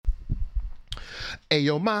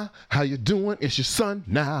Ayo, ma, how you doing? It's your son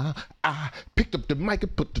now. I picked up the mic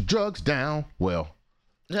and put the drugs down. Well,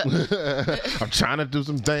 I'm trying to do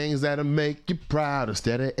some things that'll make you proud.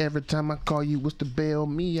 Instead of every time I call you, it's to bail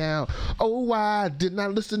me out. Oh, why did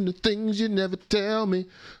not listen to things you never tell me?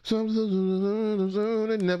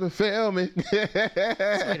 They never fail me.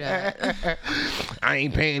 I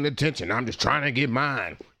ain't paying attention. I'm just trying to get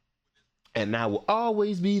mine. And I will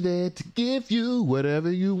always be there to give you whatever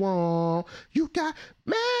you want. You got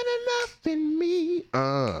man enough in me.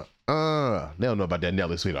 They don't know about that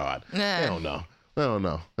Nelly, sweetheart. They don't know. They don't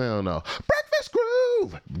know. Breakfast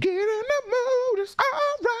groove. Get in the mood. It's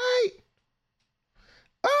all right.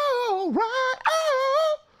 All right.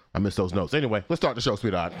 Oh. I missed those notes. Anyway, let's start the show,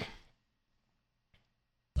 sweetheart.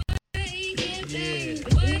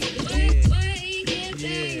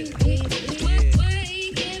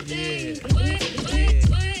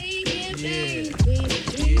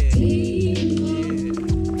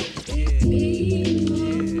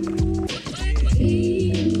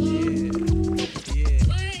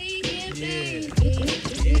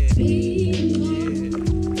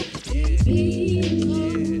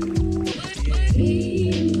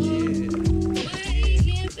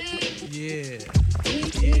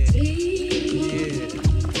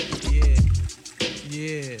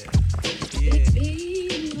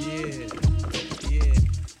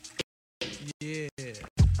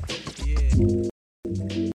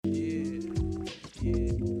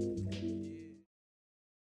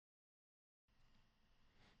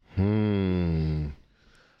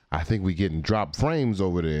 I think we getting drop frames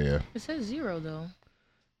over there. It says 0 though.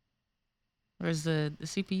 Or is the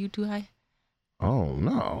CPU too high? Oh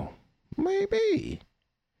no, maybe.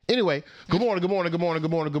 Anyway, good morning, and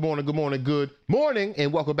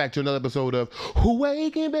welcome back to another episode of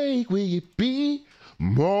Wake and Bake with it be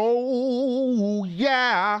Mo.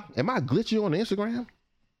 Yeah, am I glitchy on the Instagram?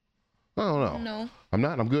 I don't know. No, I'm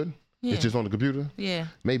not. I'm good. Yeah. It's just on the computer. Yeah.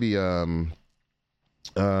 Maybe I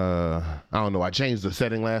don't know. I changed the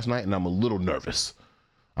setting last night and I'm a little nervous,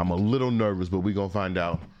 but we're going to find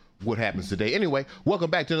out what happens today. Anyway, welcome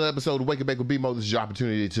back to another episode of Wake and Bake with B-Mo. This is your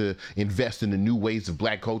opportunity to invest in the new ways of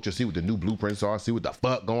black culture, see what the new blueprints are, see what the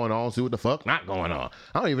fuck going on, see what the fuck not going on.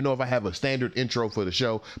 I don't even know if I have a standard intro for the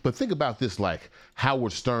show, but think about this like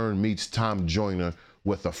Howard Stern meets Tom Joyner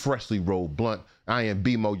with a freshly rolled blunt. I am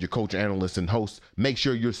B-Mo, your culture analyst and host. Make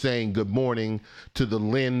sure you're saying good morning to the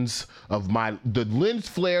lens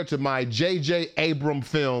flare to my J.J. Abrams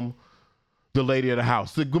film, The Lady of the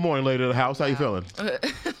House. Good morning, Lady of the House. How you feeling?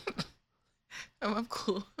 I'm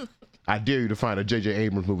cool. I dare you to find a J.J.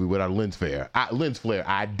 Abrams movie without a lens flare.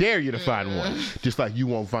 I dare you to find one. Just like you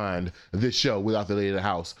won't find this show without The Lady of the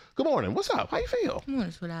House. Good morning. What's up? How you feel? Good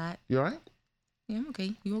morning, sweetheart. You all right? Yeah, I'm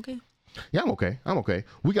okay. You okay? Yeah, I'm okay.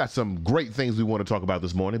 We got some great things we want to talk about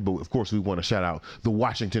this morning, but of course we want to shout out the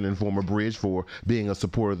Washington Informer Bridge for being a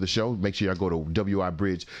supporter of the show. Make sure y'all go to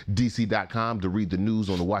wibridgedc.com to read the news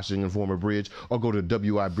on the Washington Informer Bridge, or go to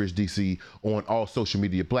wibridgedc on all social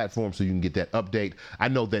media platforms so you can get that update. I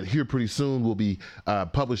know that here pretty soon we'll be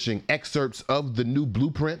publishing excerpts of the new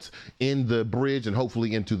blueprints in the Bridge and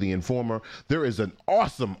hopefully into the Informer. There is an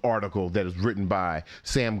awesome article that is written by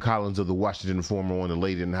Sam Collins of the Washington Informer on The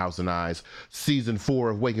Lady in the House and I. Season 4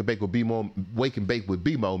 of Wake and Bake with B-Mo.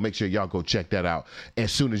 Make sure y'all go check that out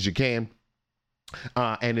as soon as you can.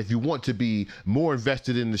 And if you want to be more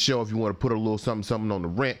invested in the show, if you want to put a little something on the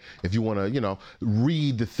rent, if you want to,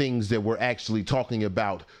 read the things that we're actually talking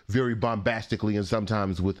about very bombastically and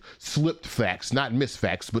sometimes with slipped facts, not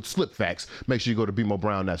misfacts, but slip facts, make sure you go to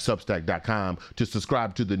bmobrown.substack.com to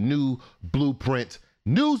subscribe to the new Blueprint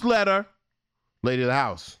newsletter, Lady of the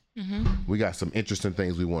House. Mm-hmm. We got some interesting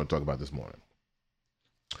things we want to talk about this morning.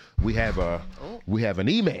 We have an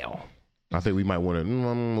email. I think we might want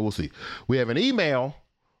to. We'll see. We have an email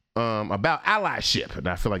about allyship, and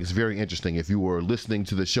I feel like it's very interesting. If you were listening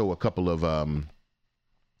to the show a couple of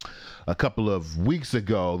weeks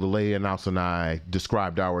ago, the lady announced and I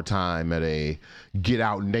described our time at a get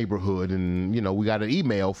out neighborhood, and we got an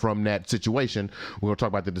email from that situation. We're gonna talk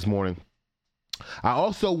about that this morning. I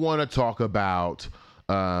also want to talk about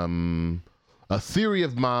a theory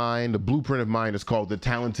of mine, a blueprint of mine is called the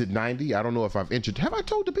Talented 90. I don't know if have I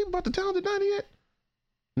told the people about the Talented 90 yet?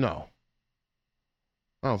 No.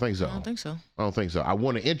 I don't think so. I don't think so. I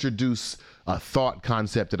want to introduce a thought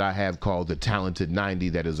concept that I have called the Talented 90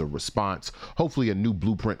 that is a response, hopefully a new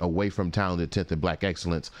blueprint away from Talented 10th and Black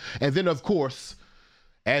Excellence. And then, of course,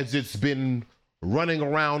 as it's been running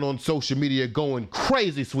around on social media going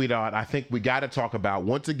crazy, sweetheart. I think we got to talk about,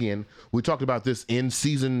 once again, we talked about this in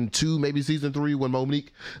season 2, maybe season 3 when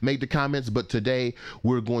Monique made the comments, but today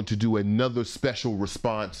we're going to do another special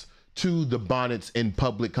response to the bonnets in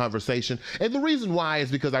public conversation. And the reason why is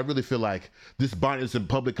because I really feel like this bonnets in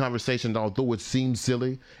public conversation, although it seems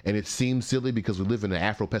silly, and it seems silly because we live in an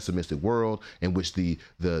Afro-pessimistic world in which the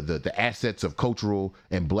assets of cultural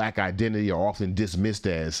and black identity are often dismissed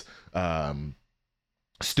as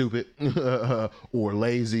stupid or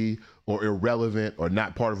lazy or irrelevant or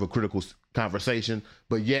not part of a critical conversation,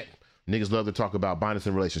 but yet niggas love to talk about bonnets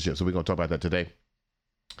and relationships. So we're gonna talk about that today.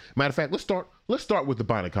 Matter of fact, let's start with the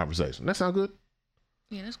bonnet conversation. That sound good?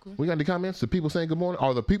 Yeah, that's cool. We got any comments? The people saying good morning?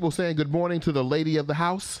 Are the people saying good morning to the lady of the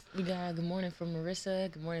house? We got good morning from Marissa.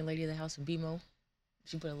 Good morning, lady of the house of BMO.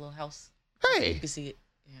 She put a little house. Hey. You can see it.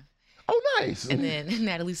 Yeah. Oh, nice. And then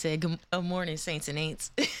Natalie said good morning, saints and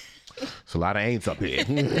ain'ts. It's a lot of ain'ts up here.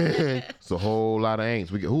 It's a whole lot of ain'ts.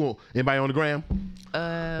 We get anybody on the gram?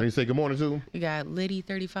 Let me say good morning to. We got Liddy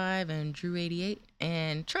 35 and Drew 88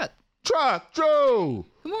 and Truck. Drew.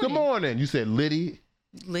 Good morning. Good morning. You said Liddy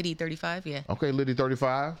 35, yeah. Okay, Liddy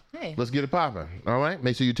 35. Hey. Let's get it popping. All right.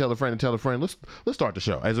 Make sure you tell a friend and tell a friend. Let's start the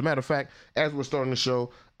show. As a matter of fact, as we're starting the show,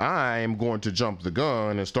 I am going to jump the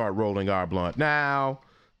gun and start rolling our blunt now,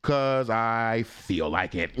 cause I feel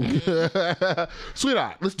like it.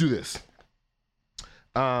 Sweetheart, let's do this.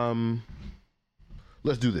 Let's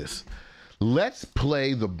do this. Let's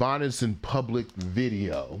play the Bonnets in Public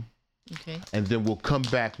video. Okay. And then we'll come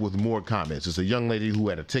back with more comments. It's a young lady who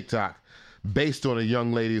had a TikTok based on a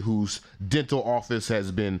young lady whose dental office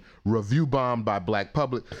has been review bombed by black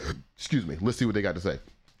public. Excuse me. Let's see what they got to say.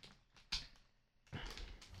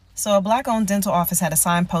 So a black-owned dental office had a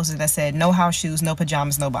sign posted that said, no house shoes, no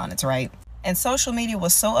pajamas, no bonnets, right? And social media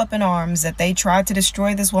was so up in arms that they tried to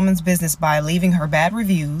destroy this woman's business by leaving her bad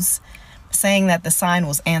reviews, saying that the sign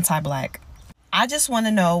was anti-black. I just want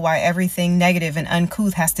to know why everything negative and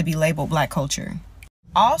uncouth has to be labeled black culture.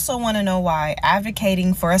 I also want to know why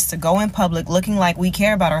advocating for us to go in public looking like we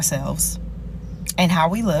care about ourselves and how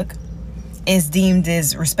we look is deemed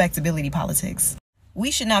as respectability politics. We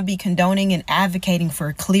should not be condoning and advocating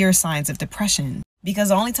for clear signs of depression, because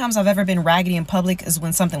the only times I've ever been raggedy in public is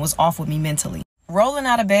when something was off with me mentally. Rolling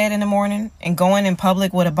out of bed in the morning and going in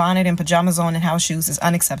public with a bonnet and pajamas on and house shoes is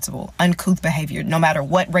unacceptable, uncouth behavior, no matter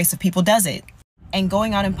what race of people does it. And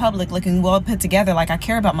going out in public looking well put together like I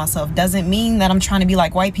care about myself doesn't mean that I'm trying to be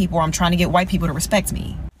like white people or I'm trying to get white people to respect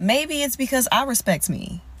me. Maybe it's because I respect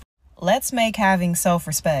me. Let's make having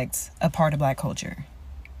self-respect a part of black culture.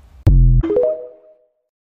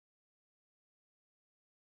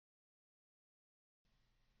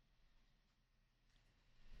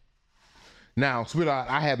 Now, sweetheart,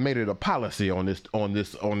 I have made it a policy on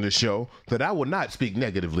this show that I will not speak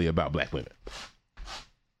negatively about black women.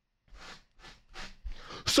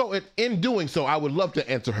 So in doing so, I would love to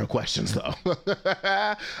answer her questions, though.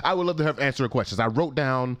 I would love to answer her questions. I wrote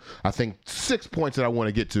down, I think, 6 points that I want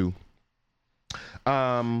to get to.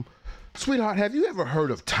 Sweetheart, have you ever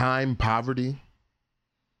heard of time poverty?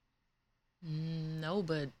 No,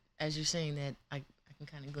 but as you're saying that, I can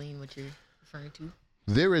kind of glean what you're referring to.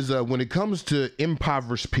 There is when it comes to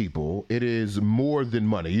impoverished people, it is more than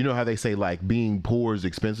money. You know how they say, like, being poor is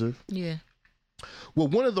expensive? Yeah. Well,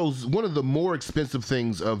 one of the more expensive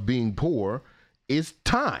things of being poor is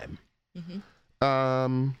time.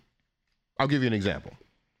 Mm-hmm. I'll give you an example.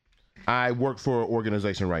 I work for an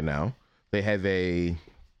organization right now. They have a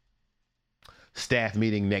staff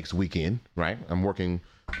meeting next weekend, right? I'm working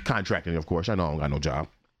contracting, of course. I know I don't got no job.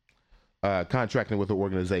 Contracting with the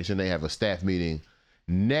organization. They have a staff meeting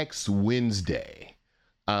next Wednesday.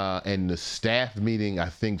 And the staff meeting, I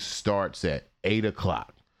think, starts at 8:00.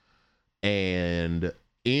 And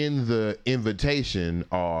in the invitation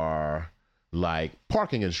are like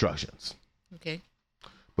parking instructions. Okay.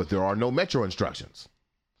 But there are no metro instructions.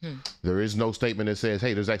 There is no statement that says,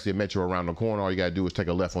 hey, there's actually a metro around the corner. All you got to do is take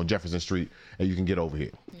a left on Jefferson Street and you can get over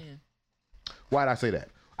here. Yeah. Why did I say that?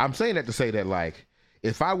 I'm saying that to say that, like,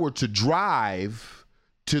 if I were to drive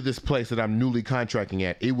to this place that I'm newly contracting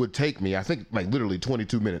at, it would take me, I think, like literally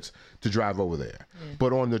 22 minutes to drive over there. Yeah.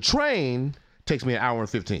 But on the train, it takes me an hour and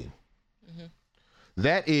 15.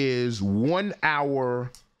 That is 1 hour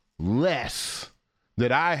less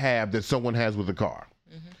that I have that someone has with a car.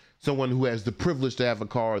 Mm-hmm. Someone who has the privilege to have a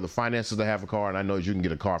car, or the finances to have a car, and I know you can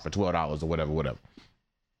get a car for $12 or whatever.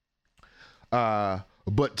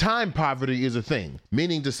 But time poverty is a thing,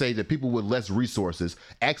 meaning to say that people with less resources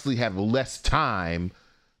actually have less time,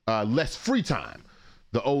 less free time.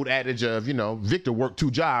 The old adage of, Victor worked 2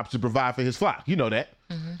 jobs to provide for his flock. You know that.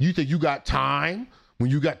 You think you got time when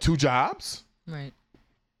you got 2 jobs? Right.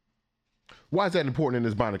 Why is that important in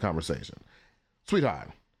this bonnet conversation? Sweetheart,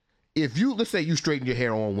 if you, let's say you straightened your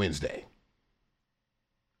hair on Wednesday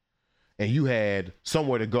and you had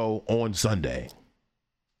somewhere to go on Sunday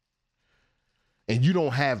and you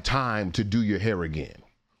don't have time to do your hair again,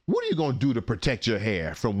 what are you going to do to protect your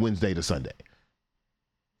hair from Wednesday to Sunday?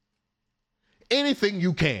 Anything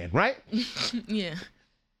you can, right? Yeah.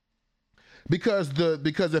 Because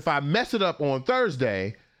if I mess it up on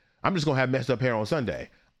Thursday, I'm just going to have messed up hair on Sunday.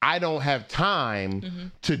 I don't have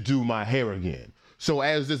time to do my hair again. So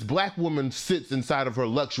as this black woman sits inside of her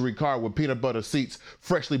luxury car with peanut butter seats,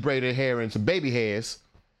 freshly braided hair, and some baby hairs,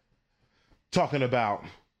 talking about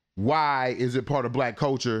why is it part of black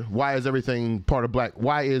culture? Why is everything part of black?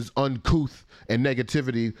 Why is uncouth and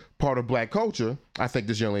negativity part of black culture? I think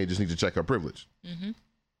this young lady just needs to check her privilege.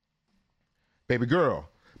 Baby girl,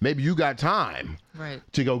 maybe you got time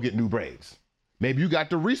to go get new braids. Maybe you got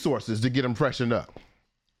the resources to get them freshened up.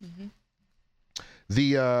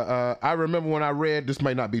 I remember when I read, this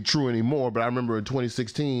might not be true anymore, but I remember in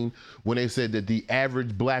 2016 when they said that the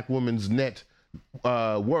average black woman's net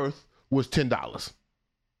worth was $10.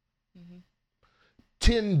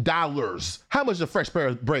 $10. How much does a fresh pair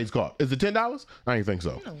of braids cost? Is it $10? I don't think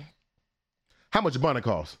so. No. How much a bonnet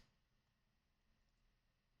cost?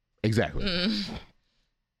 Exactly.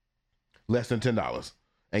 Less than $10.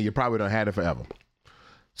 And you probably done had it forever.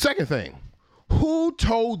 Second thing, who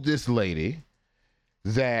told this lady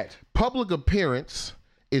that public appearance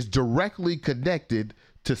is directly connected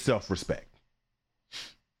to self-respect?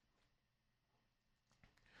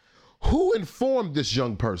 Who informed this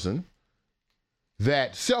young person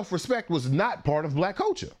that self-respect was not part of black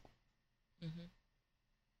culture?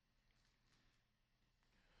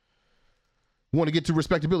 Want to get to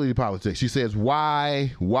respectability politics. She says,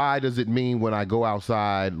 why does it mean when I go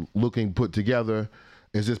outside looking put together?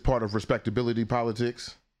 Is this part of respectability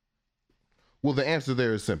politics? Well, the answer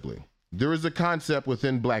there is simply, there is a concept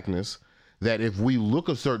within blackness that if we look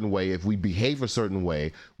a certain way, if we behave a certain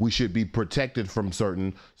way, we should be protected from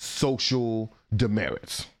certain social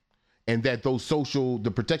demerits. And that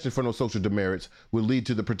the protection from those social demerits will lead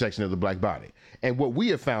to the protection of the black body. And what we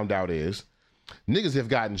have found out is niggas have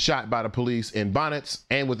gotten shot by the police in bonnets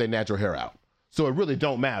and with their natural hair out. So it really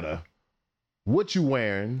don't matter what you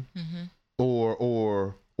wearing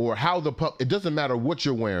or how it doesn't matter what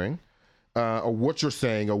you're wearing or what you're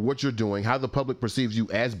saying or what you're doing, how the public perceives you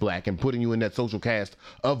as black and putting you in that social cast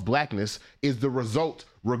of blackness is the result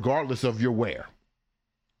regardless of your wear.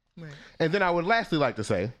 Right. And then I would lastly like to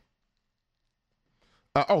say,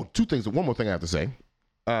 two things. One more thing I have to say.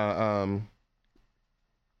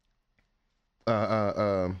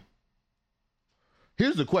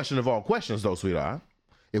 Here's the question of all questions, though, sweetheart.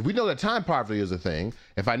 If we know that time poverty is a thing,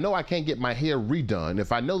 if I know I can't get my hair redone,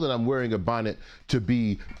 if I know that I'm wearing a bonnet to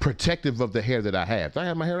be protective of the hair that I have. Do I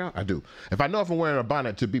have my hair out? I do. If I know if I'm wearing a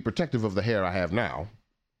bonnet to be protective of the hair I have now,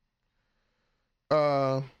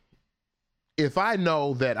 if I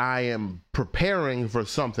know that I am preparing for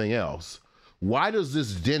something else, why does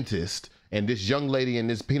this dentist and this young lady in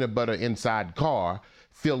this peanut butter inside car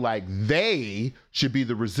feel like they should be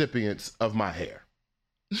the recipients of my hair?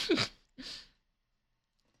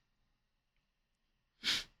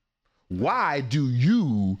 Why do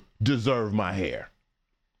you deserve my hair?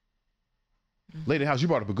 Lady House, you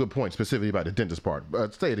brought up a good point specifically about the dentist part.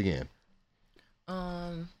 Say it again.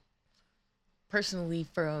 Personally,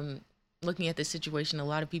 from looking at this situation, a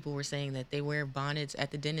lot of people were saying that they wear bonnets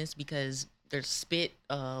at the dentist because there's spit,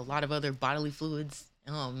 a lot of other bodily fluids,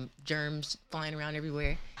 germs flying around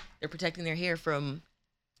everywhere. They're protecting their hair from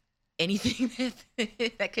anything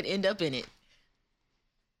that could end up in it.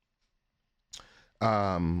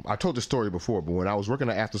 I told this story before, but when I was working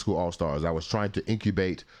at After School All Stars, I was trying to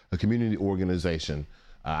incubate a community organization.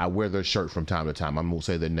 I wear their shirt from time to time. I'm going to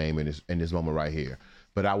say their name in this moment right here.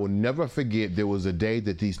 But I will never forget, there was a day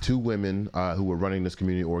that these two women who were running this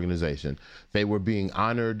community organization, they were being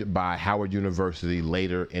honored by Howard University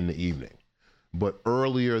later in the evening. But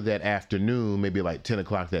earlier that afternoon, maybe like 10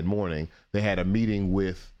 o'clock that morning, they had a meeting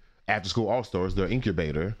with After School All Stars, their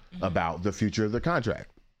incubator, about the future of the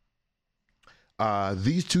contract.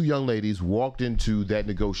 These two young ladies walked into that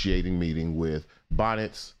negotiating meeting with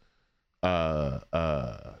bonnets,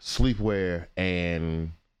 sleepwear,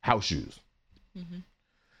 and house shoes.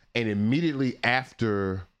 And immediately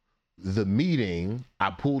after the meeting, I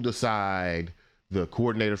pulled aside the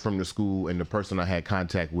coordinator from the school and the person I had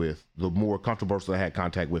contact with, the more comfortable person I had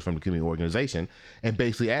contact with from the community organization, and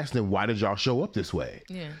basically asked them, why did y'all show up this way?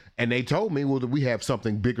 Yeah. And they told me, well, that we have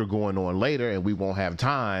something bigger going on later and we won't have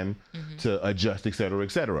time to adjust, et cetera,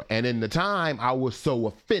 et cetera. And in the time, I was so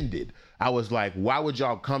offended. I was like, why would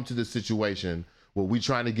y'all come to this situation where we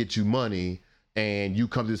trying to get you money and you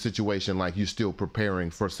come to this situation like you're still preparing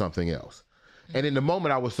for something else? And in the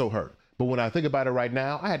moment, I was so hurt. But when I think about it right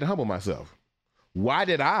now, I had to humble myself. Why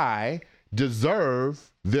did I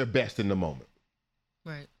deserve their best in the moment?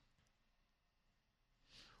 Right.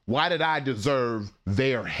 Why did I deserve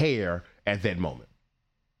their hair at that moment?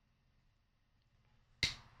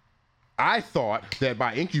 I thought that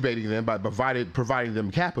by incubating them, by providing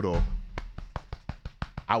them capital,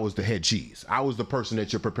 I was the head cheese. I was the person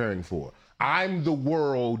that you're preparing for. I'm the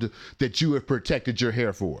world that you have protected your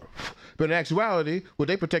hair for. But in actuality, what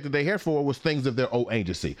they protected their hair for was things of their own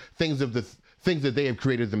agency, things that they have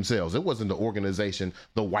created themselves. It wasn't the organization,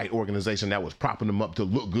 the white organization that was propping them up to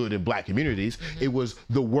look good in black communities. It was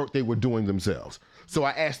the work they were doing themselves. So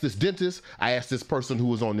I asked this dentist, I asked this person who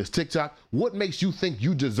was on this TikTok, what makes you think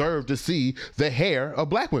you deserve to see the hair of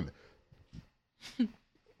black women?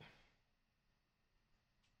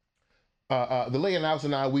 The lady in the house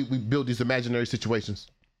and I, we build these imaginary situations.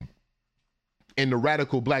 In the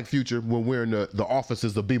radical black future, when we're in the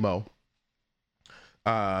offices of BMO,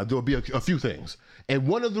 there'll be a few things. And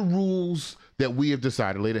one of the rules that we have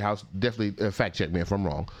decided, Lady House, definitely fact check me if I'm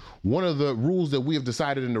wrong. One of the rules that we have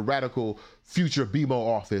decided in the radical future BMO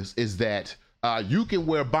office is that you can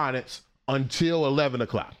wear bonnets until 11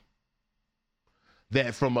 o'clock.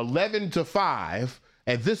 That from 11 to 5,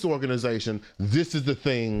 at this organization, this is the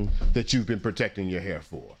thing that you've been protecting your hair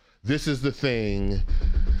for. This is the thing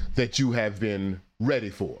that you have been ready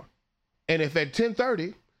for. And if at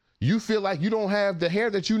 10:30, you feel like you don't have the hair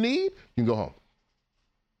that you need, you can go home.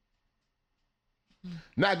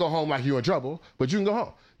 Not go home like you're in trouble, but you can go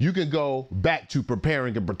home. You can go back to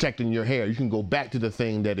preparing and protecting your hair. You can go back to the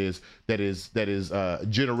thing that is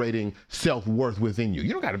generating self-worth within you.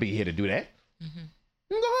 You don't got to be here to do that. You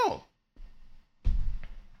can go home.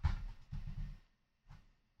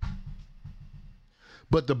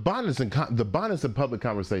 But the bonnets and public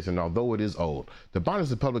conversation, although it is old, the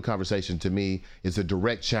bonnets and public conversation to me is a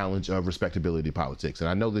direct challenge of respectability politics. And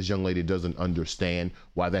I know this young lady doesn't understand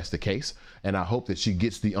why that's the case. And I hope that she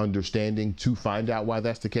gets the understanding to find out why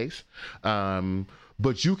that's the case.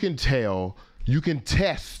 But you can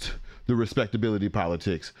test the respectability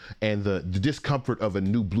politics and the discomfort of a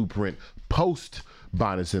new blueprint post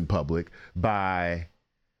bonnets in public by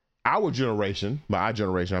our generation, I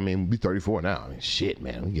mean, we're 34 now. I mean, shit,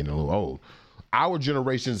 man, we're getting a little old. Our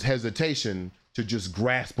generation's hesitation to just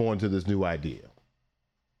grasp onto this new idea.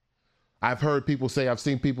 I've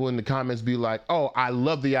seen people in the comments be like, oh, I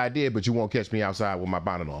love the idea, but you won't catch me outside with my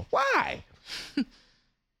bonnet on. Why?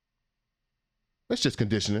 That's just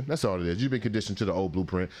conditioning. That's all it is. You've been conditioned to the old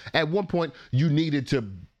blueprint. At one point, you needed to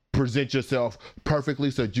present yourself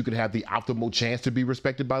perfectly so that you could have the optimal chance to be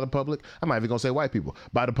respected by the public. I'm not even gonna say white people,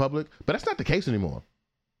 by the public, but that's not the case anymore.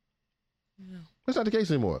 Yeah. That's not the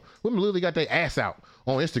case anymore. Women literally got their ass out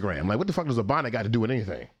on Instagram. Like, what the fuck does a bonnet got to do with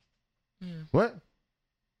anything? Yeah. What?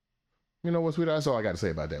 You know what, sweetheart? That's all I got to say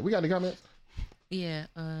about that. We got any comments? Yeah.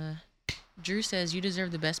 Drew says, you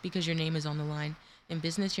deserve the best because your name is on the line. In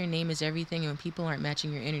business, your name is everything, and when people aren't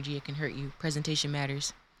matching your energy, it can hurt you. Presentation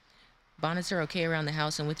matters. Bonnets are okay around the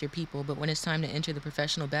house and with your people, but when it's time to enter the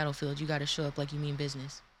professional battlefield, you got to show up like you mean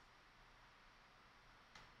business.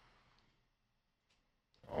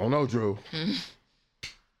 I don't know, Drew.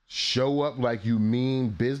 Show up like you mean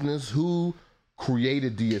business? Who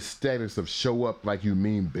created the aesthetics of show up like you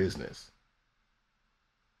mean business?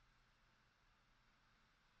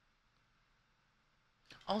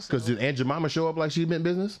 Also, because did Aunt Jemima show up like she meant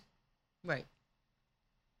business? Right.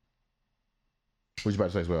 What you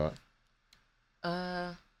about to say, sweetheart?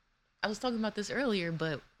 I was talking about this earlier,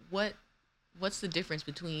 but what's the difference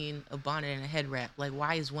between a bonnet and a head wrap? Like,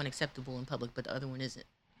 why is one acceptable in public but the other one isn't?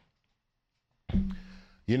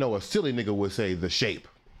 You know, a silly nigga would say the shape.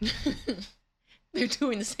 They're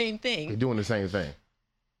doing the same thing. They're doing the same thing.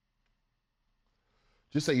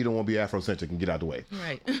 Just say you don't want to be Afrocentric and get out the way.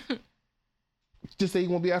 Right. Just say you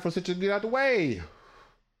want to be Afrocentric and get out the way.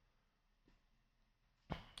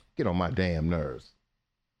 Get on my damn nerves.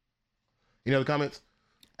 Any other comments?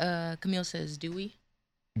 Camille says, do we?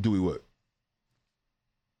 Do we what?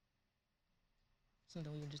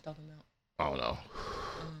 Something we were just talking about. I don't know.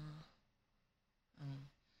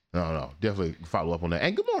 I don't know. Definitely follow up on that.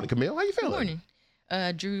 And good morning, Camille. How you feeling? Good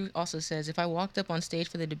morning. Drew also says, if I walked up on stage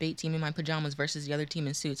for the debate team in my pajamas versus the other team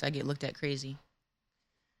in suits, I get looked at crazy.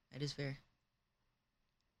 That is fair.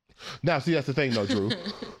 Now, see, that's the thing, though, Drew.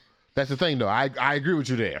 That's the thing, though. I agree with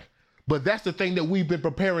you there. But that's the thing that we've been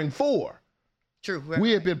preparing for. True. Right, we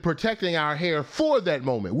have been protecting our hair for that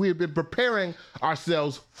moment. We have been preparing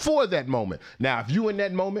ourselves for that moment. Now, if you in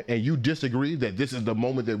that moment and you disagree that this is the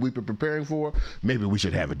moment that we've been preparing for, maybe we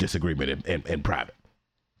should have a disagreement in private.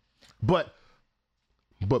 But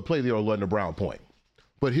play the Orlando Brown point.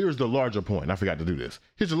 But here's the larger point. I forgot to do this.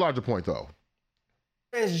 Here's the larger point, though.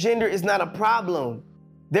 Transgender is not a problem.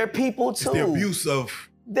 They're people too. It's the abuse of.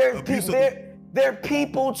 They're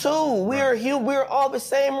people too. We're all the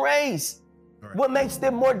same race. Right. What makes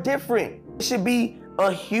them more different? It should be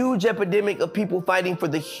a huge epidemic of people fighting for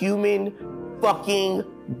the human fucking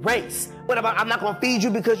race. What about I'm not gonna feed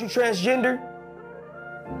you because you're transgender?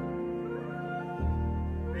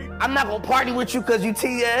 I'm not gonna party with you because you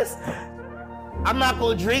TS. I'm not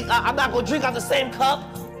gonna drink. I'm not gonna drink out the same cup.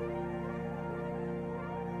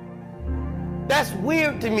 That's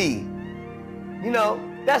weird to me. You know,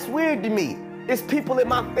 that's weird to me. It's people in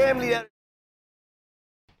my family that.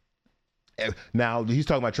 Now, he's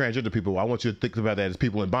talking about transgender people. I want you to think about that as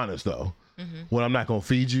people in bonnets, though. Mm-hmm. When I'm not going to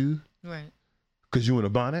feed you because you in a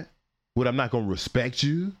bonnet. When I'm not going to respect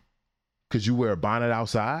you because you wear a bonnet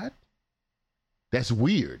outside. That's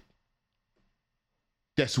weird.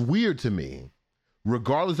 That's weird to me.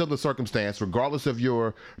 Regardless of the circumstance, regardless of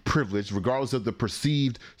your privilege, regardless of the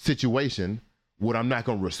perceived situation, when I'm not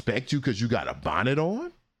going to respect you because you got a bonnet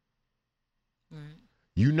on. Right.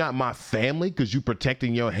 You not my family because you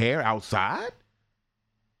protecting your hair outside?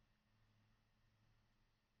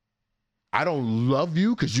 I don't love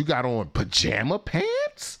you because you got on pajama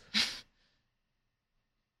pants?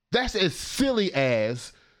 That's as silly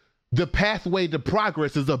as the pathway to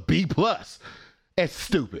progress is a B+. That's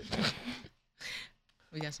stupid.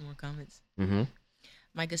 We got some more comments. Mm-hmm.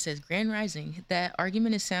 Micah says, Grand Rising, that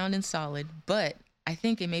argument is sound and solid, but I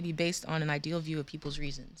think it may be based on an ideal view of people's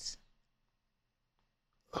reasons.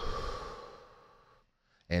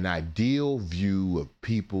 An ideal view of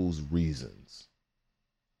people's reasons.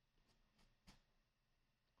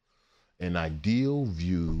 An ideal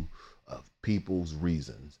view of people's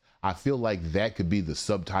reasons. I feel like that could be the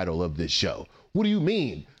subtitle of this show. What do you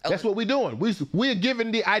mean? Okay. That's what we're doing. We're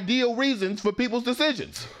giving the ideal reasons for people's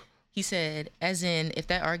decisions. He said, as in, if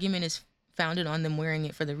that argument is founded on them wearing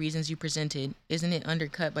it for the reasons you presented, isn't it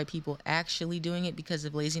undercut by people actually doing it because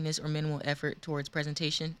of laziness or minimal effort towards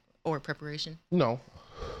presentation or preparation? No.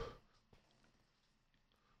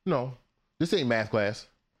 This ain't math class.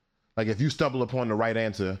 Like if you stumble upon the right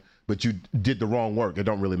answer, but you did the wrong work, it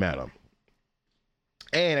don't really matter.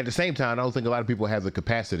 And at the same time, I don't think a lot of people have the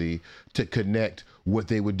capacity to connect what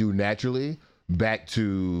they would do naturally back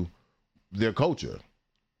to their culture.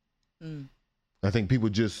 I think people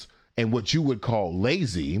just, and what you would call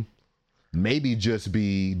lazy, maybe just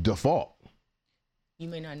be default. You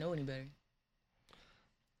may not know any better.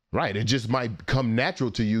 Right. It just might come natural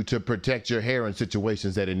to you to protect your hair in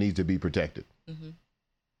situations that it needs to be protected. Mm-hmm.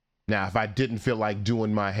 Now, if I didn't feel like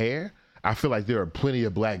doing my hair, I feel like there are plenty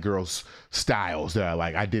of black girls' styles that are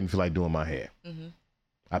like, I didn't feel like doing my hair. Mm-hmm.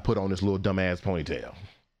 I put on this little dumbass ponytail.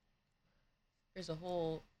 There's a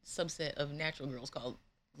whole subset of natural girls called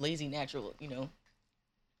lazy natural, you know.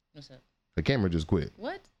 What's up? The camera just quit.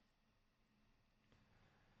 What?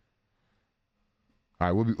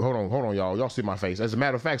 All right, hold on, y'all. Y'all see my face. As a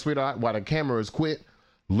matter of fact, sweetheart, while the camera is quit,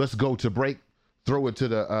 let's go to break. Throw it to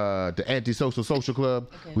the Antisocial Social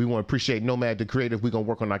Club. Okay. We want to appreciate Nomad the Creative. We're going to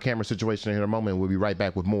work on our camera situation in a moment. We'll be right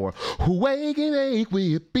back with more. Wake and Wake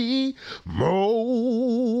with be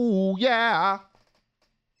Mo, yeah.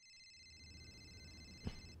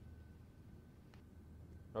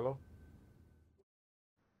 Hello?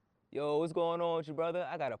 Yo, what's going on with you, brother?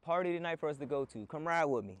 I got a party tonight for us to go to. Come ride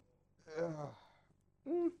with me.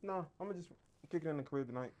 No, I'm gonna just kick it in the crib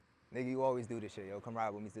tonight. Nigga, you always do this shit, yo. Come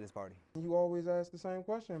ride with me to this party. You always ask the same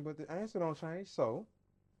question, but the answer don't change, so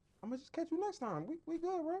I'm gonna just catch you next time. We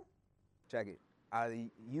good, bro. Check it. Either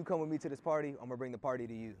you come with me to this party, I'm gonna bring the party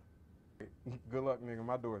to you. Good luck, nigga.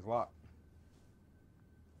 My door is locked.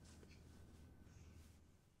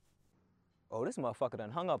 Oh, this motherfucker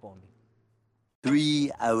done hung up on me.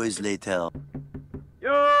 3 hours later.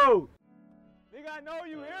 Yo! Nigga, I know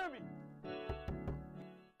you hear me.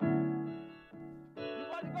 You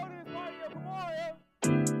about to go to this party, yo. Come on, yo.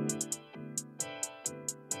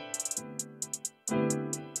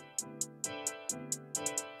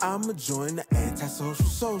 I'ma join the antisocial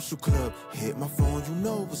social club. Hit my phone, you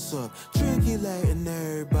know what's up. Tricky letting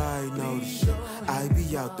everybody know the shit. I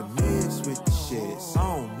be out the mix with the shits.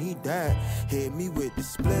 I don't need that. Hit me with the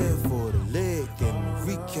split for the lick and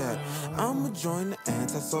the recap. I'ma join the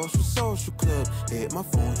antisocial social club. Hit my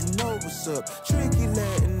phone, you know what's up. Tricky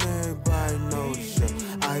letting everybody know the shit.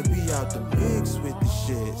 I be out the mix with the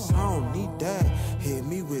shits. I don't need that. Hit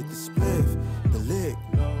me with the split, the lick,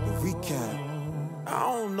 the recap. I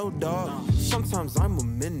don't know, dog. Sometimes I'm a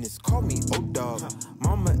menace. Call me old dog.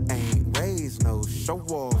 Mama ain't raised no show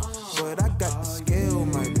off, but I got the skill.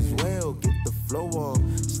 Might as well get the flow off.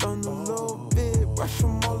 Stun a little bit, brush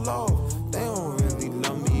them all off. They don't really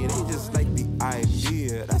love me. They just like the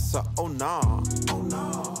idea. That's a oh nah. Oh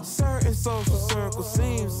nah. Certain social circles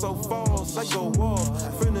seem so false. I go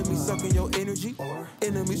off. Friend of me sucking your energy.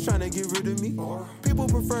 Enemies trying to get rid of me. People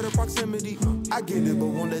prefer the proximity. I get it, but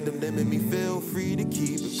won't let them limit me. Feel free to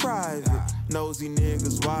keep it private. Nosy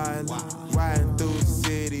niggas wild, riding through the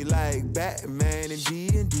city like Batman and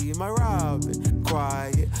D&D. My Robin,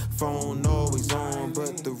 quiet, phone always on,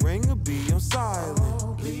 but the ring will be on silent.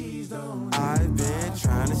 I've been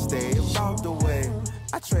trying to stay about the way.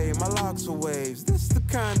 I trade my locks for waves. This the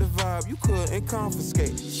kind of vibe you couldn't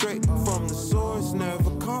confiscate. Straight from the source,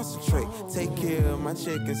 never concentrate. Take care of my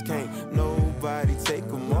chickens, can't nobody take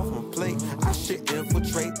them off my plate. I should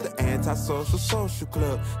infiltrate the antisocial social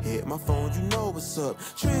club. Hit my phone, you know what's up.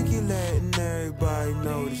 Tricky letting everybody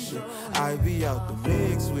know the shit. I be out the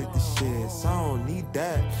mix with the shits. I don't need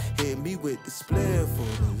that. Hit me with the split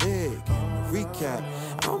for the lick and the recap.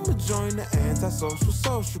 I'ma join the antisocial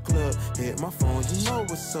social club. Hit my phone, you know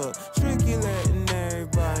what's up. Tricky letting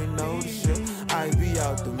everybody know the shit. I be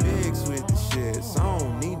out the mix with the shits. I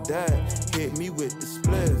don't need that. Hit me with the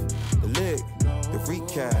split, the lick, the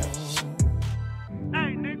recap.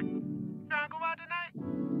 Hey, nigga, tryna go out tonight?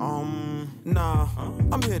 Nah,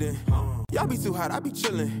 I'm hitting. Y'all be too hot, I be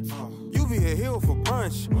chillin'. You be here for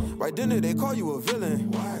brunch. Right dinner, they call you a villain.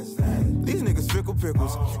 Why is that? These niggas fickle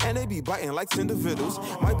pickles, and they be biting like tender fiddles.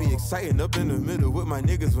 Might be exciting up in the middle with my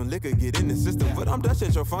niggas when liquor get in the system. But I'm Dutch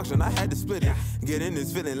at your function, I had to split it. Get in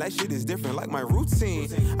this feeling like shit is different, like my routine.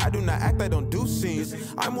 I do not act, I don't do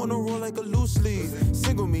scenes. I'm on a roll like a loose leaf.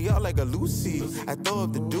 Single me out like a Lucy. I throw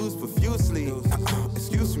up the dudes profusely.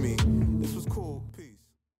 Excuse me, this was cool. Peace.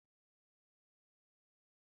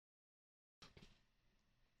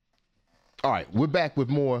 All right, we're back with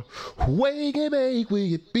more Wake and Bake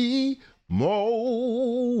with B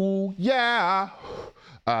Mo. Yeah.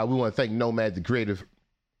 We want to thank Nomad the Creative,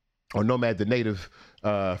 or Nomad the Native,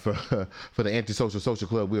 for the Antisocial Social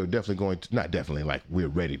Club. We are definitely going to, not definitely, like we're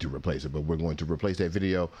ready to replace it, but we're going to replace that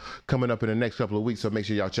video coming up in the next couple of weeks. So make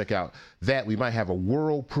sure y'all check out that. We might have a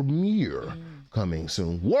world premiere coming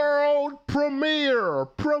soon. World premiere.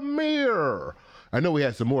 I know we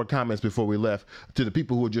had some more comments before we left. To the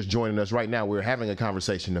people who are just joining us right now, we're having a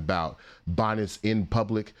conversation about bonnets in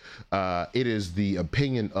public. It is the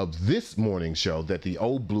opinion of this morning show that the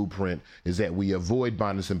old blueprint is that we avoid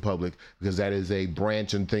bonnets in public because that is a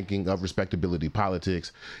branch in thinking of respectability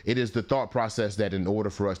politics. It is the thought process that in order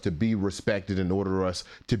for us to be respected, in order for us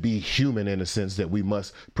to be human in a sense, that we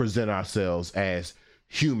must present ourselves as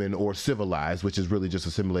human or civilized, which is really just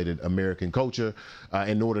assimilated American culture,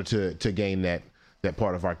 in order to gain that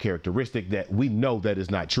part of our characteristic that we know that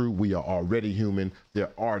is not true. We are already human.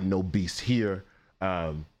 There are no beasts here.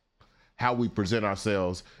 How we present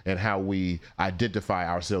ourselves and how we identify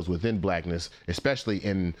ourselves within blackness, especially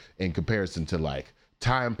in comparison to like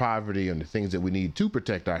time poverty and the things that we need to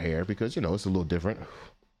protect our hair, because, you know, it's a little different.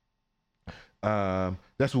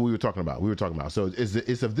 That's what we were talking about. So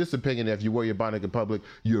it's of this opinion that if you wear your bonnet in public,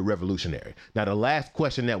 you're a revolutionary. Now, the last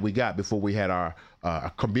question that we got before we had our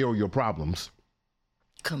cameral problems.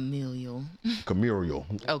 Cameral. Oh, cameral.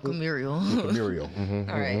 Cameral.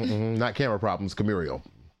 All right. Not camera problems, cameral.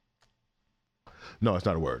 No, it's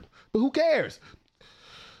not a word. But who cares?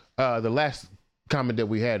 The last comment that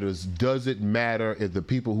we had was, does it matter if the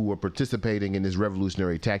people who are participating in this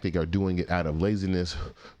revolutionary tactic are doing it out of laziness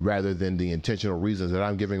rather than the intentional reasons that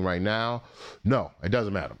I'm giving right now? No, it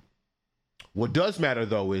doesn't matter. What does matter,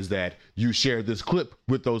 though, is that you share this clip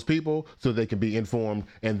with those people so they can be informed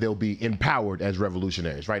and they'll be empowered as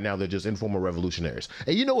revolutionaries. Right now, they're just informal revolutionaries.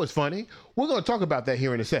 And you know what's funny? We're going to talk about that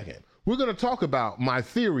here in a second. We're going to talk about my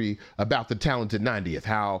theory about the talented 90th,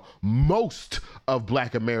 how most of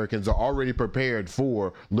Black Americans are already prepared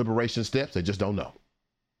for liberation steps. They just don't know.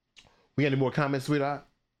 We got any more comments, sweetheart?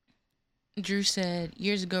 Drew said,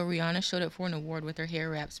 years ago, Rihanna showed up for an award with her hair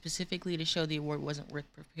wrapped specifically to show the award wasn't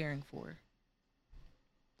worth preparing for.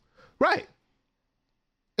 Right.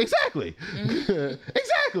 Exactly. Mm-hmm.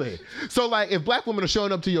 Exactly. So, like, if black women are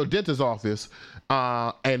showing up to your dentist's office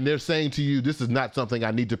and they're saying to you, this is not something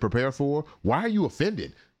I need to prepare for, why are you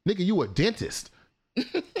offended? Nigga, you a dentist.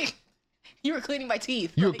 You were cleaning my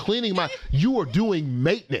teeth. You're cleaning you are doing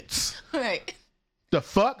maintenance. Right. The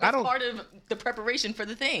fuck? That's part of the preparation for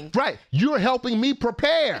the thing. Right. You're helping me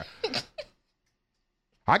prepare.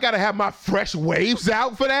 I gotta have my fresh waves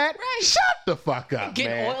out for that? Right. Shut the fuck up, Get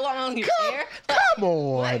man. oil on your hair. Come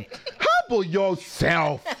on. Humble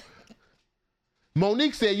yourself.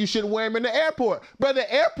 Monique said you shouldn't wear them in the airport. But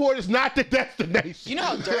the airport is not the destination. You know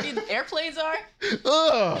how dirty the airplanes are?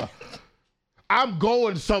 Ugh. I'm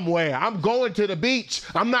going somewhere. I'm going to the beach.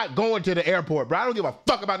 I'm not going to the airport, bro. I don't give a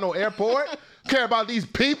fuck about no airport. Care about these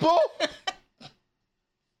people.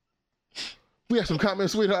 We have some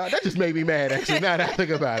comments, sweetheart. That just made me mad, actually, now that I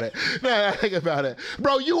think about it.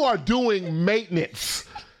 Bro, you are doing maintenance.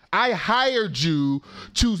 I hired you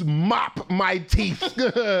to mop my teeth.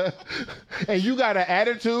 And you got an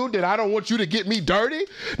attitude that I don't want you to get me dirty?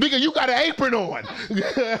 Nigga, you got an apron on.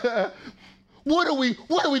 What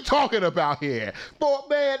are we talking about here? Boy,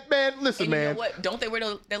 man, listen, and man. You know what? Don't they wear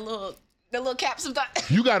that little cap sometimes?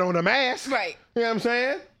 You got on a mask. Right. You know what I'm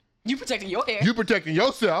saying? You protecting your hair. You protecting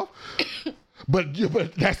yourself. But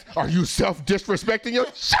are you self-disrespecting your?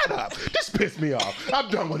 Shut up. This pissed me off. I'm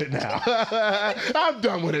done with it now.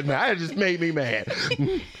 It just made me mad.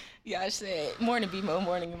 Yash said, morning, BMO,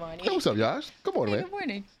 morning, Imani. Hey, what's up, Yash? Good morning, man. Good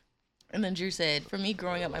morning. And then Drew said, for me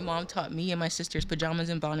growing up, my mom taught me and my sisters pajamas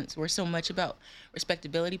and bonnets were so much about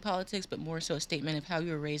respectability politics, but more so a statement of how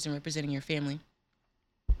you were raised and representing your family.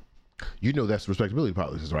 You know that's respectability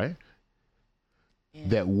politics, right? Yeah.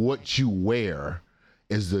 That what you wear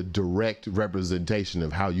is a direct representation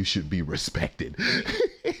of how you should be respected.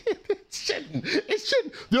 It shouldn't.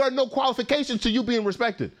 There are no qualifications to you being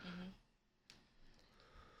respected. Mm-hmm.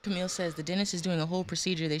 Camille says the dentist is doing a whole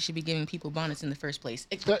procedure. They should be giving people bonnets in the first place.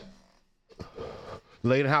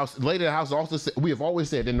 Lady House also said, we have always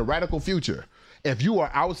said in the radical future, if you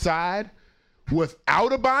are outside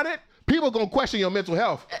without a bonnet, people are going to question your mental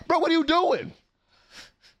health. Bro, what are you doing?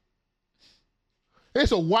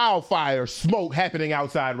 It's a wildfire smoke happening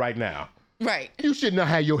outside right now. Right. You should not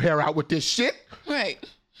have your hair out with this shit. Right.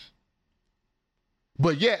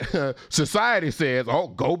 But yet, society says, oh,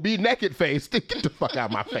 go be naked face. Get the fuck out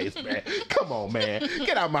of my face, man. Come on, man.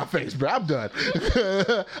 Get out of my face, bro. I'm done.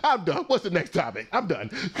 I'm done. What's the next topic? I'm done.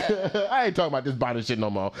 I ain't talking about this bonnet shit no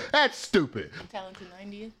more. That's stupid. Talented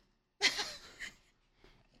 90th.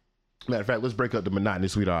 Matter of fact, let's break up the monotony,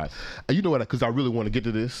 sweetheart. You know what? Because I really want to get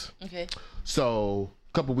to this. Okay. So,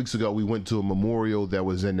 a couple of weeks ago, we went to a memorial that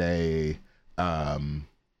was in a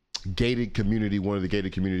gated community, one of the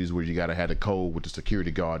gated communities where you got to have a code with the security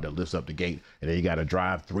guard that lifts up the gate, and then you got to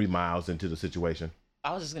drive 3 miles into the situation.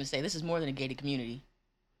 I was just going to say, this is more than a gated community.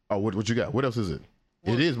 Oh, what you got? What else is it?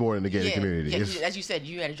 Well, it is more than a gated community. Yeah, as you said,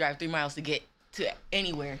 you had to drive 3 miles to get to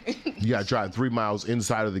anywhere. You got to drive 3 miles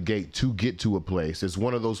inside of the gate to get to a place. It's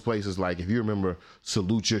one of those places like if you remember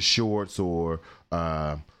Salute Your Shorts or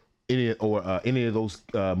any of those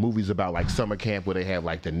movies about like summer camp where they have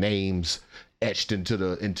like the names etched into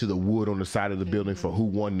the wood on the side of the building for who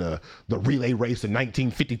won the relay race in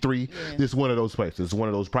 1953. Yeah. This is one of those places. It's one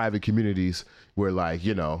of those private communities where, like,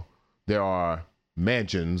 you know, there are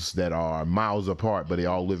mansions that are miles apart, but they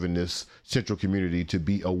all live in this central community to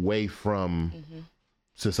be away from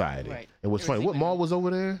society. Right. And what's funny, what mall was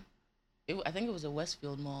over there? I think it was a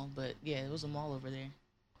Westfield mall, but yeah, it was a mall over there.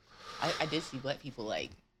 I did see black people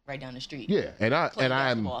like right down the street. Yeah, and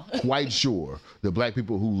I'm quite sure the black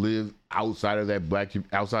people who live outside of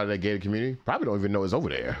that gated community probably don't even know it's over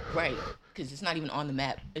there. Right, because it's not even on the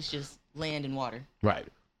map. It's just land and water. Right.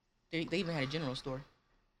 They even had a general store.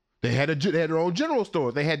 They had their own general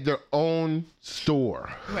store. They had their own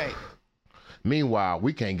store. Right. Meanwhile,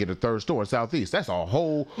 we can't get a third store in Southeast. That's a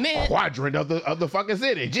whole quadrant of the fucking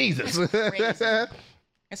city. Jesus. That's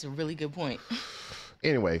a really good point.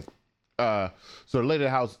 Anyway, so the lady of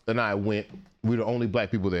the house and I went. We were the only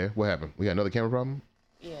black people there. What happened? We got another camera problem?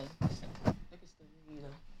 Yeah. They can still hear you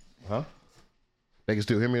though. Huh? They can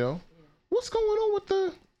still hear me though? Yeah. What's going on with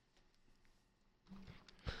the...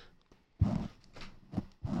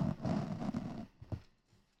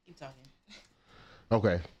 Keep talking.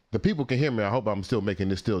 Okay. The people can hear me. I hope I'm still making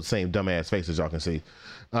this still the same dumbass faces y'all can see.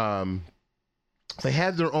 They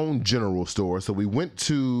had their own general store. So we went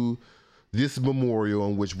to this memorial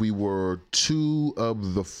in which we were 2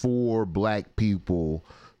 of the 4 black people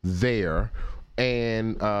there.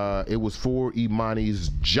 And it was for Imani's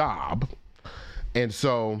job. And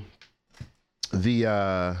so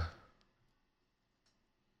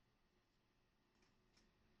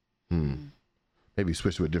Maybe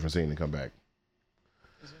switch to a different scene and come back.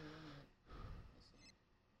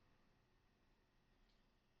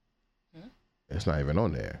 It's not even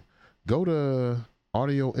on there. Go to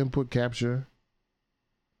audio input capture.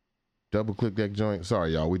 Double click that joint.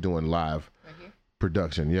 Sorry, y'all. We're doing live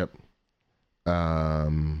production. Yep.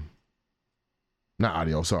 Not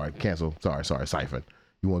audio. Sorry. Cancel. Sorry. Siphon.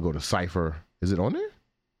 You want to go to Cipher. Is it on there?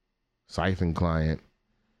 Siphon client.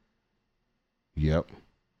 Yep.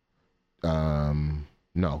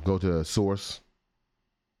 No. Go to source.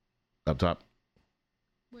 Up top.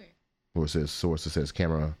 Where it says source, it says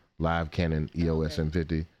camera live Canon EOS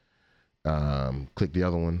M50. Click the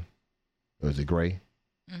other one. Or is it gray?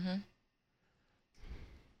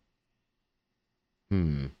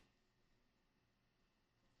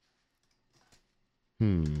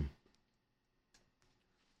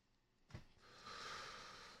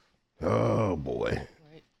 Oh boy.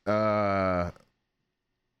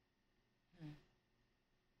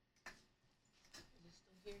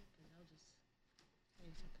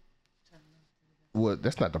 Well,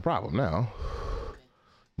 that's not the problem now.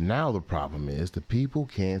 Now the problem is the people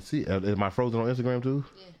can't see. Am I frozen on Instagram too?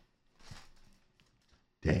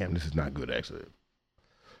 Yeah. Damn, this is not good actually.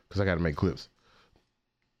 Because I got to make clips.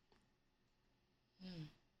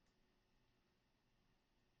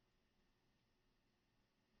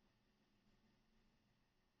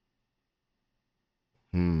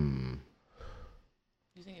 You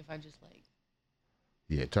think if I just like...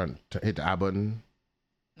 Yeah, hit the I button.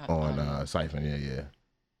 Not on Siphon, yeah.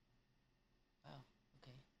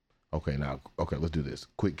 Oh, okay, let's do this.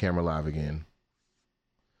 Quick camera live again.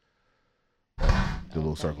 The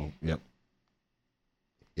little circle. Yep.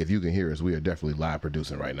 If you can hear us, we are definitely live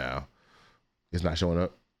producing right now. It's not showing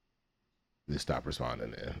up. Just stop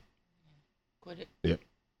responding then. Quit it. Yep.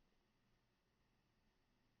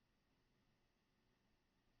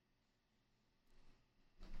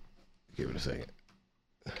 Give it a second.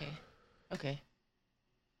 Okay.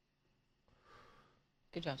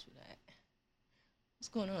 Good job with that. What's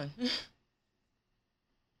going on?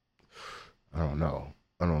 I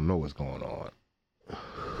don't know what's going on.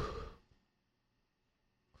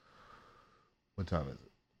 What time is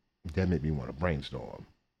it? That made me want to brainstorm.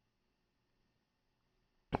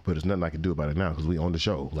 But there's nothing I can do about it now because we on the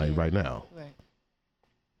show, right now. Right.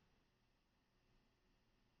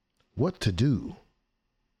 What to do?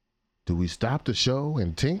 Do we stop the show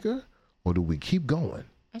and tinker, or do we keep going?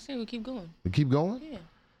 I say we keep going. We keep going? Yeah.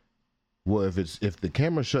 Well, if the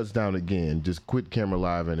camera shuts down again, just quit camera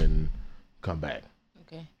live and then come back.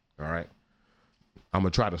 Okay. All right. I'm gonna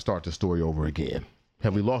try to start the story over again.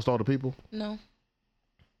 Have we lost all the people? No.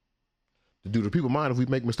 Do the people mind if we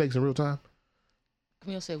make mistakes in real time?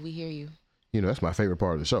 Camille said we hear you. You know, that's my favorite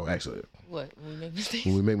part of the show, actually. What? When we make mistakes?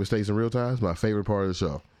 When we make mistakes in real time, it's my favorite part of the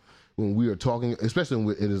show. When we are talking, especially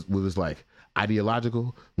when it's like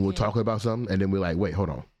ideological, when we're talking about something, and then we're like, wait, hold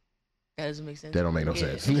on. That doesn't make sense. That don't make no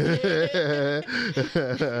sense.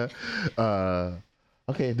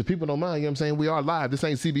 Okay, the people don't mind, you know what I'm saying? We are live. This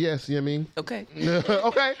ain't CBS, you know what I mean? Okay.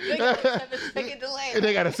 Okay. They got a 7-second delay.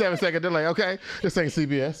 They got a 7-second delay, okay? This ain't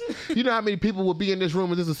CBS. You know how many people would be in this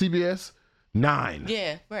room if this is CBS? 9.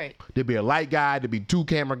 Yeah, right. There'd be a light guy, there'd be 2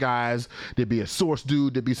 camera guys, there'd be a source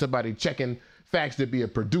dude, there'd be somebody checking facts, there'd be a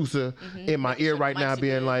producer in my ear right now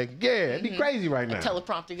being like, yeah, it'd be crazy right now. A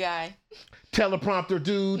teleprompter guy. Teleprompter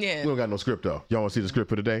dude. Yeah. We don't got no script though. Y'all want to see the script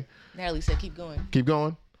for today? Natalie said keep going. Keep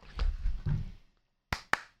going.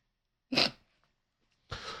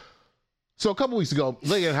 So a couple weeks ago,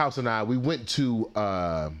 Lady in the House and I, we went to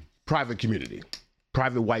private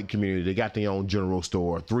white community. They got their own general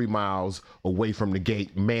store 3 miles away from the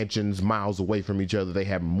gate, mansions miles away from each other. They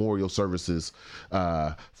have memorial services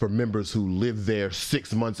for members who lived there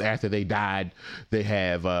 6 months after they died. They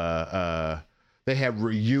have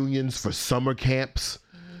reunions for summer camps.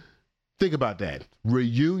 Think about that.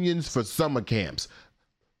 Reunions for summer camps.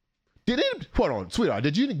 Hold on, sweetheart.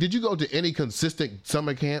 Did you go to any consistent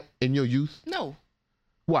summer camp in your youth? No.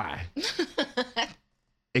 Why?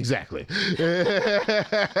 Exactly.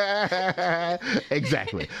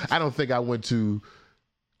 Exactly. I don't think I went to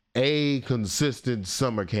a consistent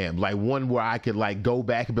summer camp, like one where I could like go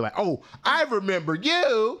back and be like, oh, I remember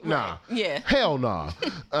you. Nah. Yeah. Hell nah.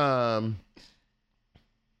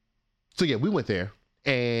 So yeah, we went there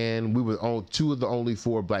and we were 2 of the only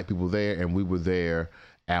 4 black people there, and we were there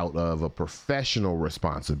out of a professional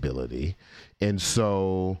responsibility. And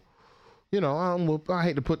so, you know, I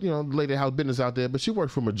hate to put, the Lady House business out there, but she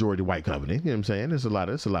worked for a majority white company. You know what I'm saying? There's a lot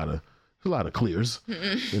of clears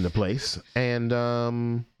in the place. And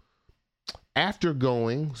after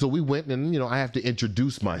going, so we went and, I have to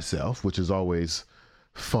introduce myself, which is always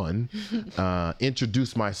fun.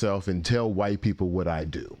 Introduce myself and tell white people what I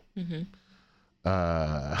do. In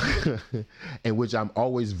which I'm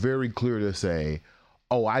always very clear to say,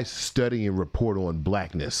 oh, I study and report on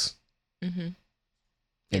blackness. And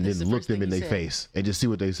then look them in their face and just see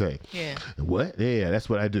what they say. Yeah. What? Yeah, that's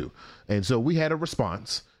what I do. And so we had a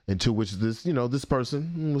response, into which this, this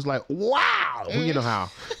person was like, wow. You know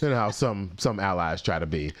how some allies try to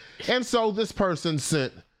be. And so this person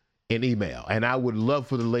sent an email, and I would love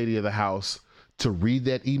for the lady of the house to read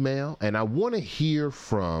that email. And I want to hear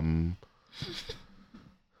from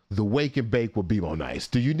the Wake and Bake with BMO Nice.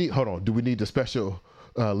 Do we need the special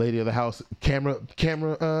lady of the house camera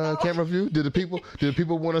view? Do the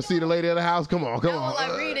people want to see the lady of the house? Come on.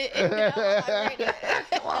 I read it.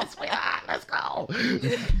 Come on, sweetheart, let's go.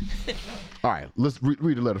 All right, let's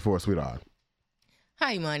read the letter for us, sweetheart.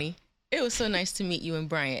 Hi, Imani. It was so nice to meet you and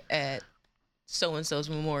Bryant at so-and-so's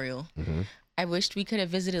memorial. I wished we could have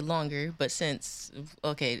visited longer, but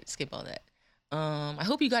skip all that. I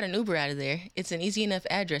hope you got an Uber out of there. It's an easy enough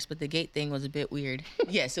address, but the gate thing was a bit weird.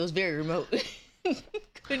 Yes, it was very remote.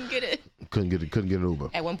 Couldn't get it. Couldn't get an Uber.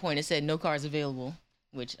 At one point, it said no cars available,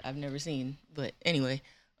 which I've never seen. But anyway,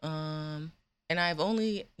 and I've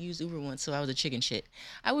only used Uber once, so I was a chicken shit.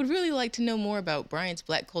 I would really like to know more about Bryant's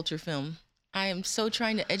Black culture film. I am so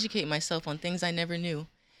trying to educate myself on things I never knew.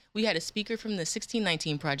 We had a speaker from the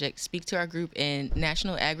 1619 Project speak to our group in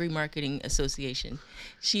National Agri-Marketing Association.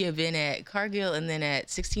 She had been at Cargill and then at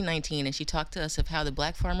 1619, and she talked to us of how the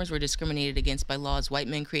black farmers were discriminated against by laws white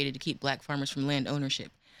men created to keep black farmers from land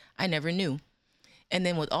ownership. I never knew. And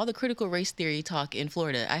then with all the critical race theory talk in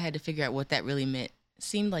Florida, I had to figure out what that really meant. It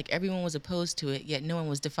seemed like everyone was opposed to it, yet no one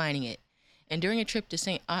was defining it. And during a trip to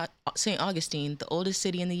St. Augustine, the oldest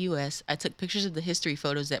city in the U.S., I took pictures of the history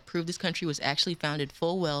photos that proved this country was actually founded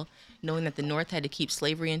full well, knowing that the North had to keep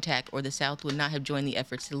slavery intact or the South would not have joined the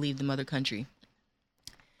efforts to leave the mother country.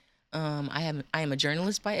 I am a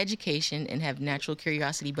journalist by education and have natural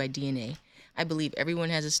curiosity by DNA. I believe everyone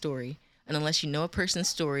has a story, and unless you know a person's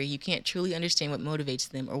story, you can't truly understand what motivates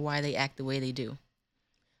them or why they act the way they do.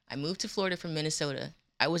 I moved to Florida from Minnesota.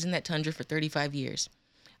 I was in that tundra for 35 years.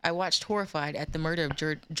 I watched horrified at the murder of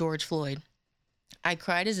George Floyd. I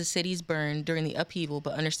cried as the cities burned during the upheaval,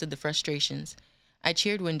 but understood the frustrations. I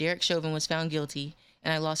cheered when Derek Chauvin was found guilty,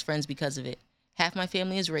 and I lost friends because of it. Half my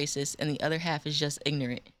family is racist, and the other half is just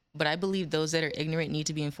ignorant. But I believe those that are ignorant need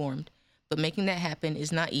to be informed. But making that happen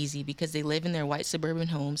is not easy because they live in their white suburban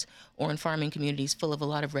homes or in farming communities full of a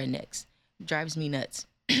lot of rednecks. Drives me nuts.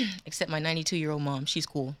 Except my 92-year-old mom, she's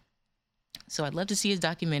cool. So I'd love to see his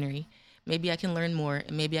documentary. Maybe I can learn more,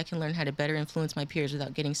 and maybe I can learn how to better influence my peers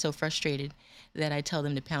without getting so frustrated that I tell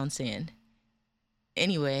them to pound sand.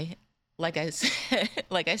 Anyway, like I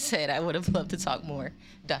said, I would have loved to talk more. ...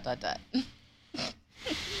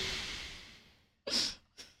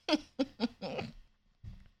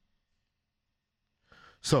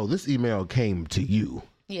 So this email came to you.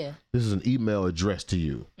 Yeah. This is an email addressed to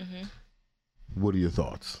you. What are your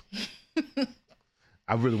thoughts?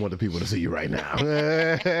 I really want the people to see you right now.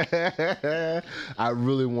 I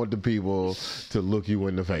really want the people to look you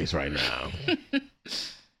in the face right now.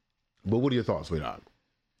 But what are your thoughts, sweetheart?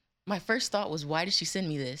 My first thought was, why did she send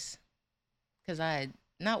me this? Because I had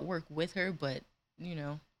not worked with her, but,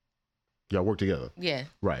 Y'all work together? Yeah.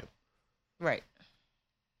 Right.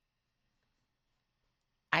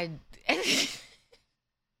 I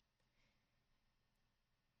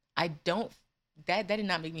don't, that did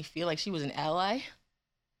not make me feel like she was an ally.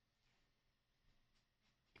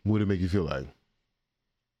 What did it make you feel like?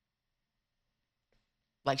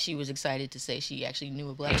 Like she was excited to say she actually knew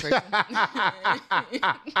a black person.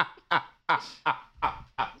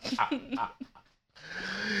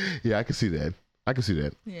 Yeah, I can see that.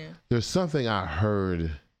 Yeah. There's something I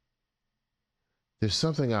heard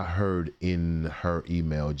in her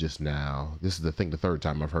email just now. This is the third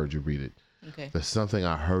time I've heard you read it. Okay. There's something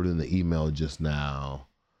I heard in the email just now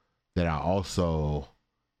that I also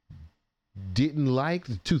didn't like.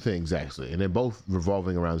 Two things, actually, and they're both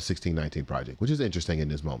revolving around the 1619 Project, which is interesting in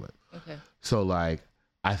this moment. Okay. So, I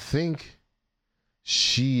think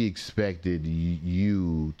she expected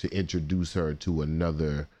you to introduce her to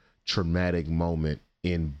another traumatic moment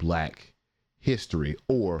in Black history,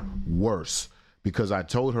 or worse, because I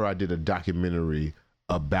told her I did a documentary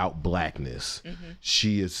about Blackness.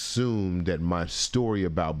 She assumed that my story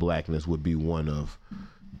about Blackness would be one of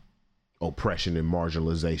oppression and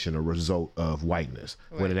marginalization, a result of whiteness.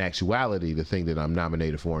 Right. When in actuality, the thing that I'm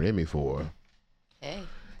nominated for an Emmy for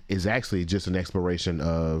is actually just an exploration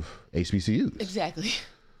of HBCUs. Exactly.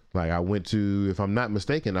 I went to, if I'm not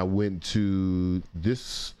mistaken, I went to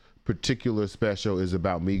this particular special is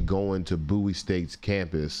about me going to Bowie State's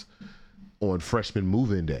campus on freshman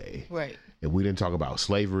move-in day. Right. And we didn't talk about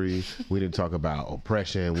slavery. We didn't talk about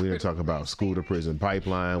oppression. We didn't talk about school to prison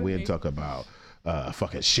pipeline. We didn't talk about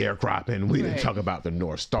fucking sharecropping. We didn't talk about the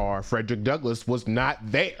North Star. Frederick Douglass was not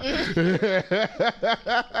there.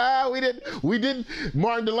 We didn't.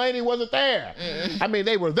 Martin Delaney wasn't there. I mean,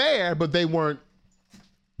 they were there, but they weren't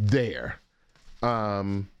there.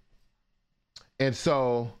 And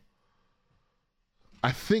so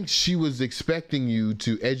I think she was expecting you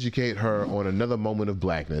to educate her on another moment of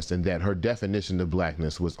blackness, and that her definition of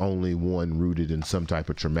blackness was only one rooted in some type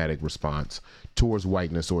of traumatic response towards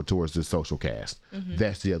whiteness or towards the social caste.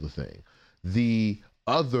 That's the other thing. The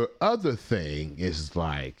other thing is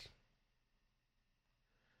like,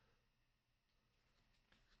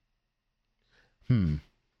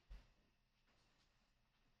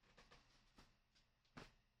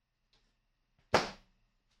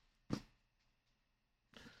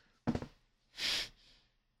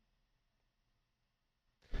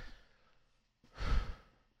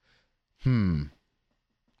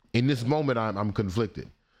 in this moment, I'm conflicted,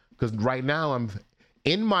 because right now I'm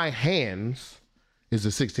in my hands is the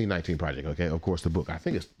 1619 Project. Okay, of course, the book. I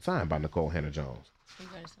think it's signed by Nicole Hannah-Jones. You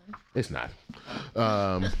got it signed? It's not.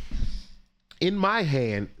 In my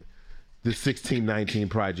hand, the 1619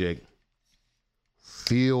 Project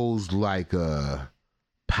feels like a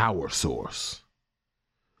power source,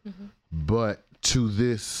 but to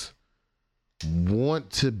this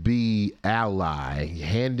want to be ally,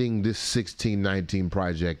 handing this 1619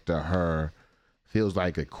 Project to her feels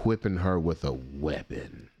like equipping her with a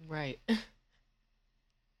weapon. Right.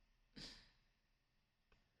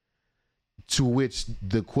 To which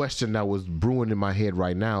the question that was brewing in my head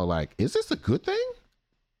right now, like, is this a good thing?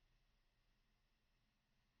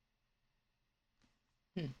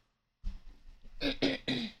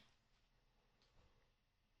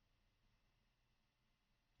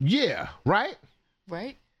 Yeah, right?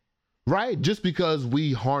 Right? Right? Just because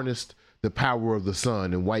we harnessed the power of the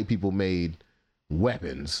sun and white people made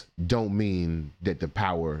weapons don't mean that the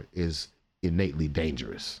power is innately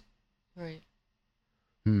dangerous. Right.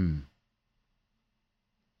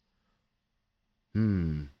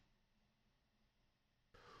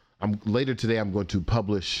 Later today, I'm going to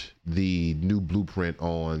publish the new blueprint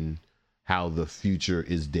on how the future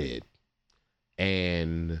is dead.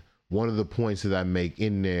 And one of the points that I make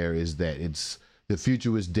in there is that the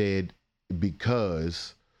future is dead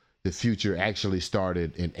because the future actually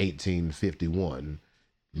started in 1851,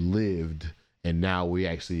 lived, and now we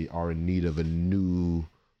actually are in need of a new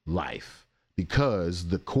life, because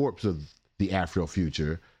the corpse of the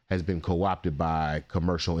Afrofuture has been co-opted by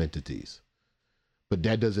commercial entities. But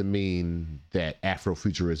that doesn't mean that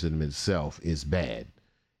Afrofuturism itself is bad.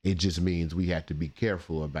 It just means we have to be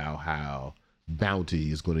careful about how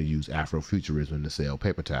Bounty is going to use Afrofuturism to sell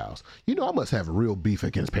paper towels. You know, I must have a real beef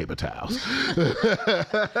against paper towels.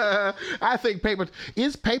 I think paper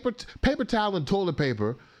towel and toilet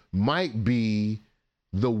paper might be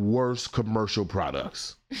the worst commercial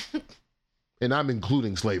products. And I'm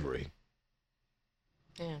including slavery.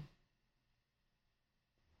 Damn.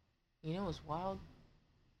 You know what's wild?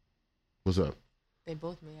 What's up? They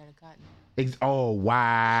both made out of cotton. Oh,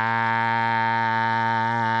 wow.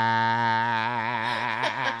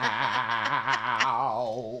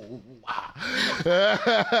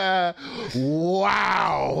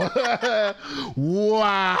 Wow.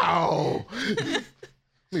 Wow.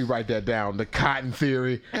 Let me write that down. The cotton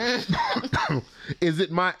theory. Is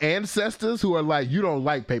it my ancestors who are like, you don't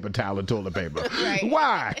like paper towel and toilet paper? Right.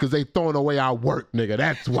 Why? Because they throwing away our work, nigga.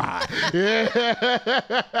 That's why.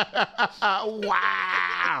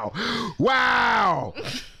 Wow. Wow.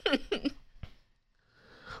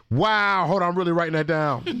 Wow. Hold on. I'm really writing that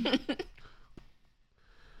down.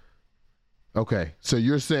 Okay, so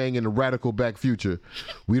you're saying in the radical back future,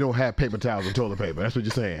 we don't have paper towels and toilet paper. That's what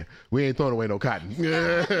you're saying. We ain't throwing away no cotton. We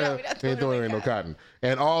ain't throwing away no cotton.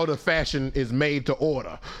 And all the fashion is made to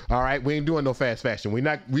order. All right, we ain't doing no fast fashion. We're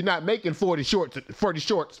not making 40 shorts.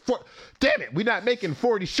 Damn it, we're not making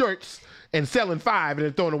 40 shirts and selling 5 and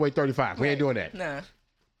then throwing away 35. We ain't doing that. Nah.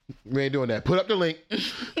 We ain't doing that. Put up the link. Put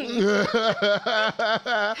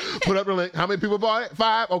up the link. How many people bought it?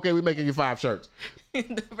 5? Okay, we're making you 5 shirts.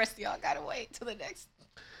 The rest of y'all gotta wait till the next.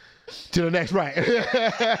 To the next, right.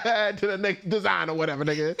 To the next design or whatever,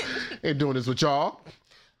 nigga. Ain't doing this with y'all.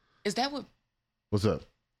 Is that what? What's up?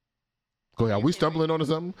 Go ahead. Are we stumbling onto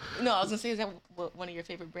something? No, I was gonna say, is that what one of your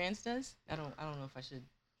favorite brands does? I don't know if I should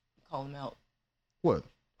call them out. What?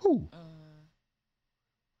 Who?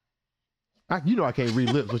 You know I can't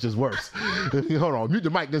read lips, which is worse. Hold on. Mute the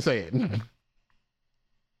mic, then say it.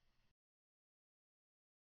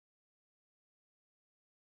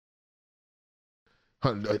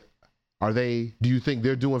 Are they? Do you think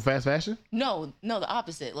they're doing fast fashion? No, the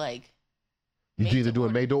opposite. Like, You made think they're to doing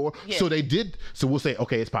order. made to order? Yeah. So they did. So we'll say,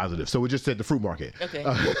 okay, it's positive. So we just said the fruit market. Okay.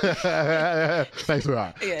 Thanks for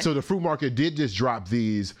that. Yeah. So the fruit market did just drop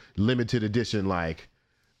these limited edition, like,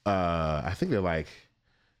 I think they're like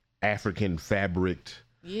African fabric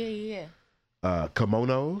Yeah.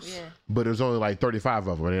 kimonos, Yeah. but there's only like 35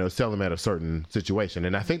 of them, and they'll sell them at a certain situation.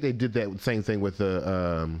 And I think they did that same thing with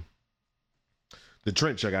the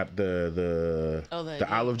trench I got, the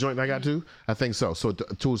olive joint I got too. I think so. So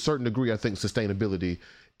to a certain degree, I think sustainability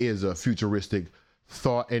is a futuristic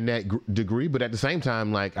thought in that degree. But at the same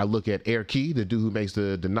time, like I look at Air Key, the dude who makes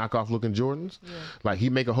the knockoff looking Jordans. Yeah. Like he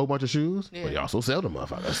make a whole bunch of shoes, but he also sell them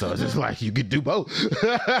motherfuckers. So it's just like you could do both.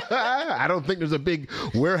 I don't think there's a big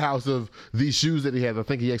warehouse of these shoes that he has. I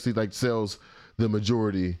think he actually like sells the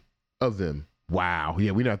majority of them. Wow.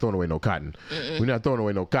 Yeah, we're not throwing away no cotton. We're not throwing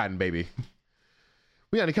away no cotton, baby.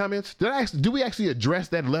 We got any comments? Do we actually address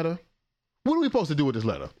that letter? What are we supposed to do with this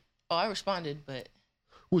letter? Oh, I responded, but.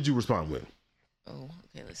 What'd you respond with? Oh,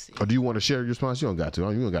 okay. Let's see. Or do you want to share your response? You don't got to.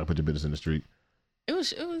 You don't got to put your business in the street. It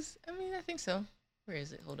was. I mean, I think so. Where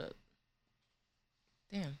is it? Hold up.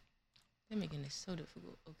 Damn, they're making this so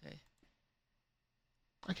difficult. Okay.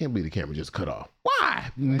 I can't believe the camera just cut off.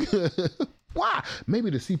 Why? Why? Maybe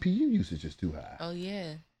the CPU usage is too high. Oh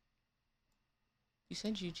yeah. You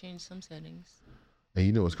said you changed some settings. And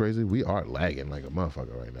you know what's crazy? We are lagging like a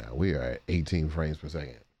motherfucker right now. We are at 18 frames per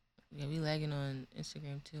second. Yeah, we lagging on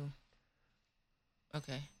Instagram too.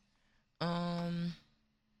 Okay.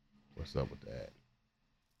 What's up with that?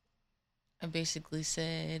 I basically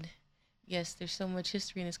said, yes, there's so much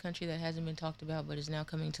history in this country that hasn't been talked about but is now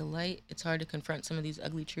coming to light. It's hard to confront some of these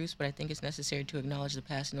ugly truths, but I think it's necessary to acknowledge the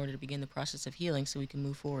past in order to begin the process of healing so we can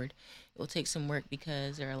move forward. It will take some work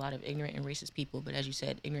because there are a lot of ignorant and racist people, but as you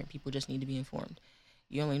said, ignorant people just need to be informed.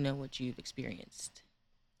 You only know what you've experienced.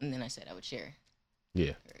 And then I said I would share.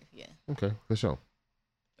 Yeah. Yeah. Okay, for sure.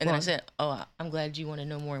 And then I said, oh, I'm glad you want to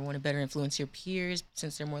know more and want to better influence your peers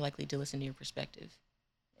since they're more likely to listen to your perspective.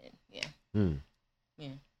 And yeah.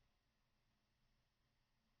 Yeah.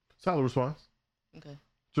 Solid response. Okay.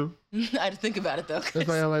 True. I had to think about it though. It's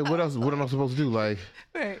like, what else? What am I supposed to do? Like,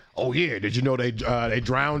 right. Oh yeah, did you know they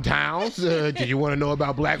drowned towns? Do you want to know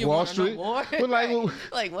about Black Wall Street? But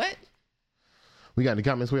like what? We got any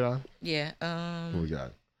comments, sweetheart? Yeah. What we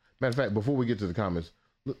got? Matter of fact, before we get to the comments,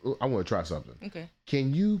 I want to try something. Okay.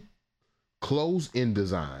 Can you close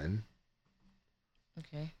InDesign?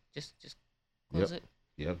 Okay. Just close it.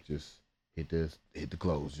 Yep. Just hit the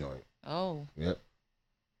close joint. Oh. Yep.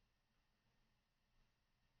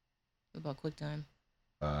 What about QuickTime?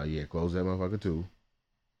 Yeah, close that motherfucker too.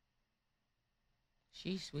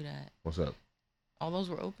 Sheesh, sweetheart. What's up? All those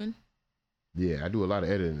were open? Yeah, I do a lot of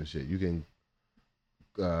editing and shit. You can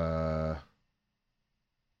Close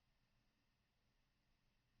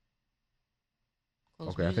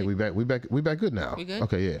okay, music. I think we back good now. We good?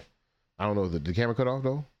 Okay, yeah. I don't know, the camera cut off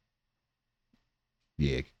though?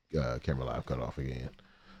 Yeah, camera live cut off again.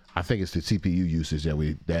 I think it's the CPU usage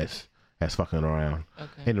that's fucking around.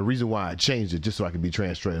 Okay. And the reason why I changed it, just so I can be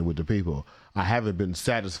transparent with the people, I haven't been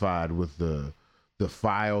satisfied with the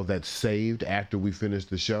file that's saved after we finish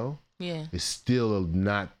the show. Yeah. It's still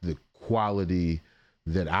not the quality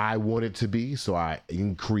that I want it to be, so I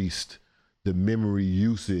increased the memory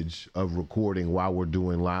usage of recording while we're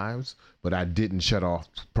doing lives, but I didn't shut off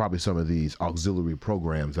probably some of these auxiliary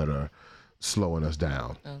programs that are slowing us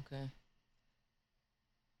down. Okay.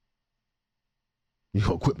 You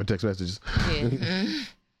gonna quit my text messages?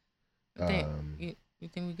 Yeah. You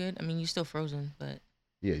think we good? I mean, you're still frozen, but.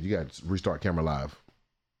 Yeah, you got to restart camera live.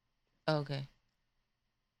 Oh, okay.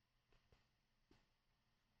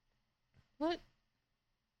 What?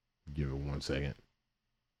 Give it 1 second.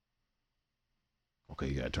 Okay,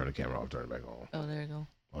 you gotta turn the camera off, turn it back on. Oh, there we go.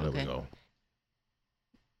 Oh, there we go.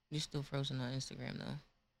 You're still frozen on Instagram, though.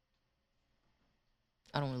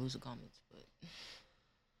 I don't want to lose the comments, but.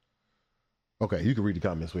 Okay, you can read the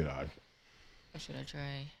comments, sweetheart. Or should I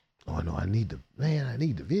try? Oh, no, I need the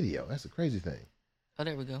video. That's the crazy thing. Oh,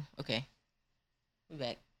 there we go. Okay. We're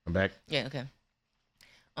back. I'm back. Yeah, okay.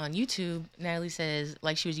 On YouTube, Natalie says,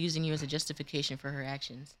 like she was using you as a justification for her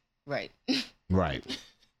actions. Right. Right.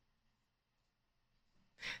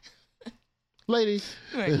 Lady.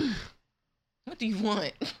 Right. What do you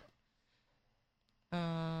want?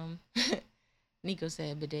 Nico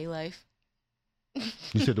said, bidet life.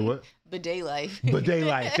 You said the what? Bidet life. Bidet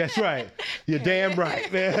life. That's right. You're damn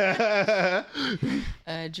right.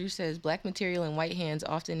 Drew says black material and white hands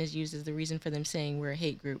often is used as the reason for them saying we're a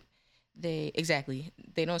hate group. They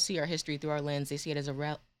don't see our history through our lens. They see it as a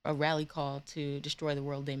a rally call to destroy the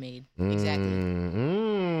world they made. Exactly.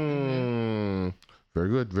 Very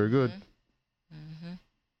good. Very good.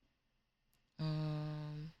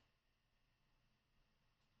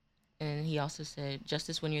 And he also said,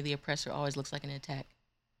 justice when you're the oppressor always looks like an attack.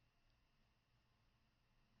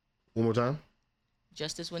 One more time.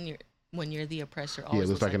 Justice when you're the oppressor always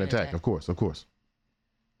looks like an attack. Of course.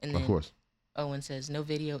 And then Owen says, no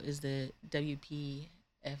video is the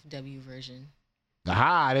WPFW version.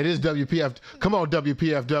 Aha, that is WPF. Come on,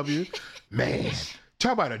 WPFW. Man,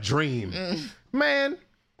 talk about a dream. Man.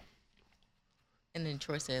 And then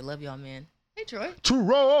Troy said, love y'all, man. Hey, Troy.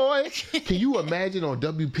 Troy. Can you imagine on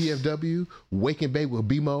WPFW, Waking Bay with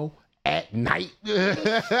BMO at night?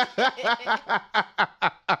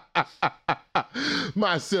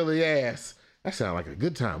 My silly ass. That sounds like a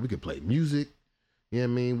good time. We could play music. You know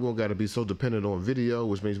what I mean? We don't got to be so dependent on video,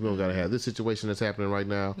 which means we don't got to have this situation that's happening right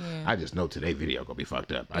now. Yeah. I just know today video going to be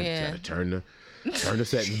fucked up. I just got to turn the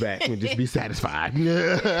settings back and just be satisfied.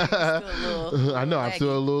 I know. I'm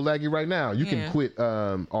still a little laggy right now. You can quit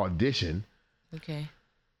Audition. Okay.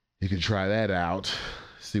 You can try that out.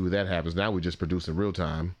 See what that happens. Now we're just producing real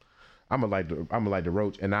time. I'm gonna like the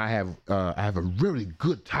Roach, and I have a really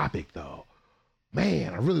good topic though.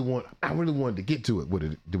 Man, I really wanted to get to it.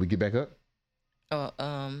 Did we get back up?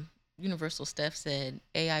 Universal Steph said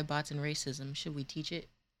AI bots and racism. Should we teach it?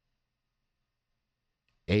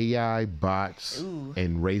 AI bots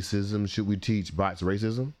and racism. Should we teach bots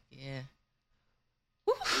racism? Yeah.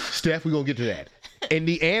 Steph, we're gonna get to that. And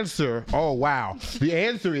the answer, oh wow. The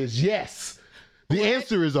answer is yes. The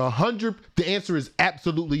answer is 100. The answer is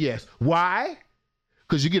absolutely yes. Why?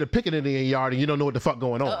 Because you get a picking in your yard and you don't know what the fuck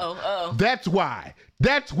going on. That's why.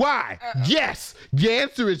 Yes. The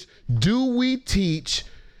answer is, do we teach?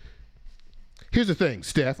 Here's the thing,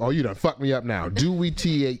 Steph. Oh, you done fucked me up now. Do we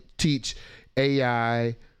teach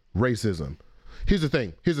AI racism? Here's the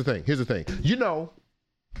thing. You know,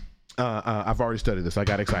 I've already studied this. I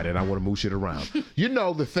got excited. I want to move shit around. You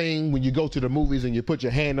know the thing when you go to the movies and you put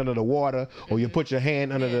your hand under the water or you put your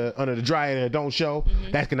hand under the dryer and it don't show?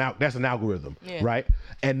 That's an algorithm, right?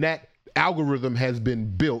 And that algorithm has been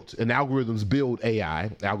built, and algorithms build AI.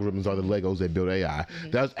 Algorithms are the Legos that build AI.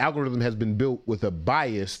 That algorithm has been built with a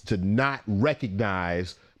bias to not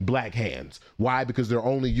recognize black hands. Why? Because they're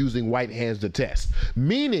only using white hands to test.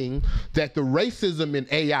 Meaning that the racism in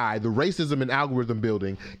AI, the racism in algorithm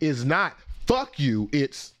building is not fuck you,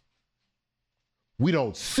 it's we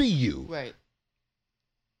don't see you. Right.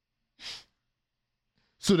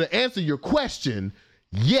 So to answer your question,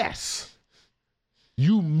 yes,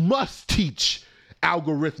 you must teach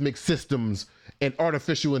algorithmic systems and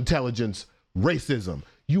artificial intelligence racism.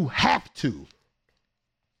 You have to.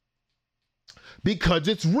 Because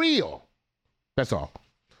it's real. That's all.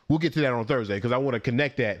 We'll get to that on Thursday because I want to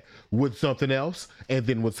connect that with something else and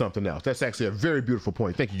then with something else. That's actually a very beautiful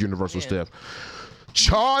point. Thank you, Universal Steph.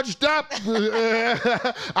 Charged up.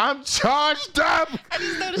 I'm charged up. I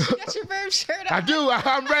just noticed you got your verb shirt on. I do.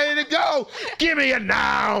 I'm ready to go. Give me a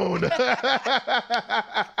noun.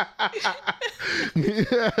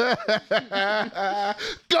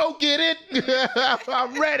 Go get it.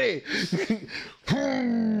 I'm ready.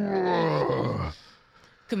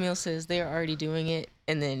 Camille says they are already doing it.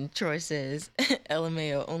 And then Troy says,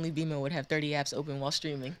 LMAO, only BMO would have 30 apps open while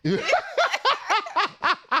streaming.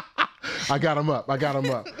 I got them up. I got a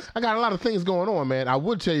lot of things going on, man. I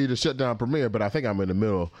would tell you to shut down Premiere, but I think I'm in the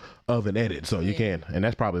middle of an edit, so you can. And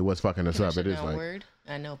that's probably what's fucking us up. It is like Word.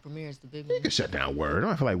 I know Premiere is the big one. You can shut down Word. I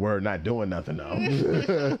don't feel like Word not doing nothing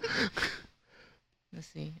though. Let's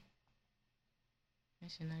see. I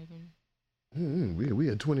should not even. We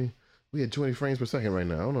had 20 frames per second right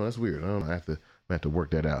now. I don't know. That's weird. I don't know. I have to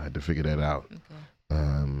work that out. I have to figure that out. Okay.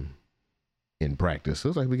 In practice, it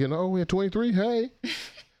was like we had 23. Hey.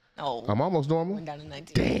 Oh, I'm almost normal. Went down to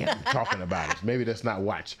 19. Damn, talking about it. Maybe that's not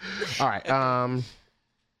watch. All right.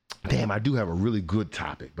 Damn, I do have a really good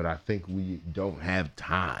topic, but I think we don't have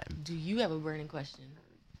time. Do you have a burning question?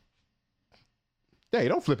 Hey,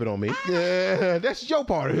 don't flip it on me. That's your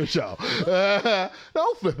part of the show.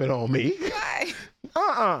 Don't flip it on me.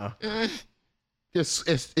 Why?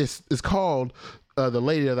 It's called the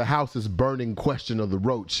Lady of the House's burning question of the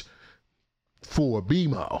Roach. For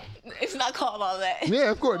BMO. It's not called all that.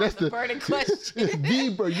 Yeah, of course. That's the burning question.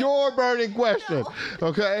 Your burning question. No.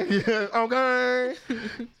 Okay.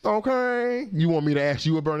 Okay. You want me to ask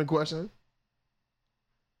you a burning question?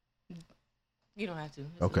 You don't have to.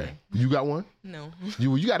 It's okay. You got one? No.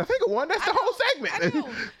 You got to think of one. That's the whole segment. I know.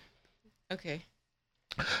 Okay.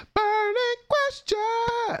 Burning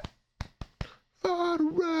question for the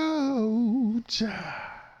Roach.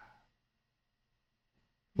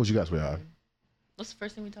 What you got, sweetheart? What's the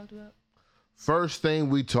first thing we talked about? First thing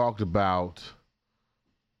we talked about,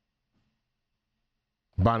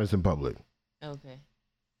 bonnets in public. Okay.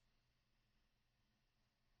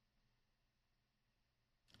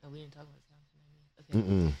 Oh, we didn't talk about something. Okay.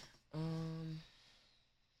 Mm-mm.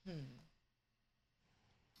 I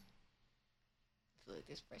feel like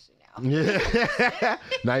there's pressure now. Yeah.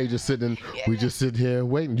 Now you're just sitting. Yeah. We just sit here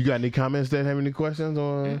waiting. You got any comments that have any questions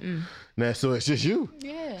on? Nah, so it's just you.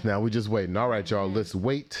 Yeah. Now we just waiting. All right, y'all. Let's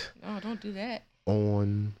wait Oh, don't do that.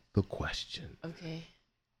 on the question. Okay.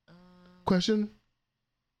 Question?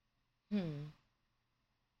 I'm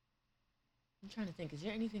trying to think. Is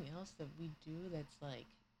there anything else that we do that's like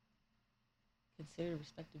considered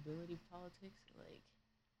respectability politics? Like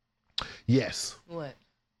Yes. what?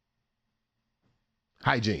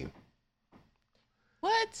 Hygiene.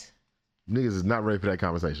 What? Niggas is not ready for that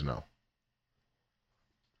conversation though.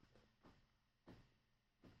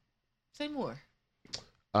 Say more.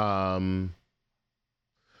 Well,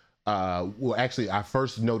 actually, I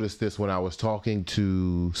first noticed this when I was talking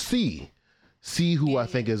to C, who I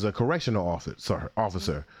think is a correctional officer.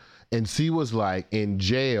 And C was like, in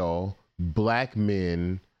jail, black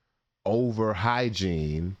men over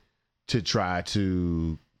hygiene to try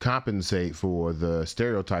to compensate for the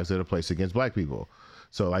stereotypes that are placed against black people.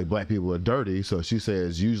 So like black people are dirty. So she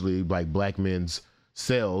says usually like black men's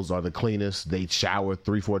cells are the cleanest. They shower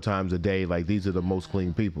 3-4 times a day. Like these are the most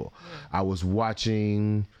clean people. Yeah. I was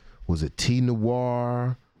watching, was it T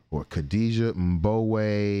Noir or Khadijah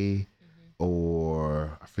Mbowe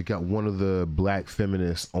or I forgot one of the black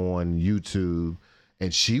feminists on YouTube.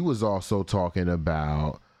 And she was also talking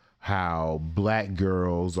about how black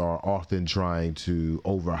girls are often trying to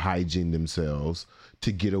over hygiene themselves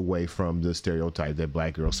to get away from the stereotype that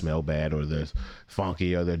black girls smell bad or they're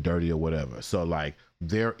funky or they're dirty or whatever. So like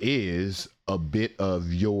there is a bit of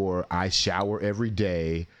I shower every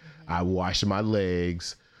day. I wash my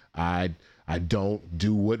legs. I don't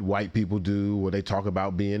do what white people do where they talk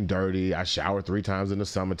about being dirty. I shower 3 times in the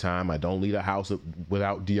summertime. I don't leave the house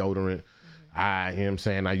without deodorant. I am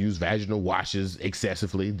saying I use vaginal washes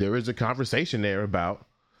excessively. There is a conversation there about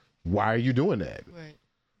why are you doing that? Right.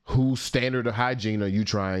 Whose standard of hygiene are you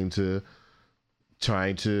trying to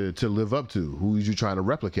live up to? Who are you trying to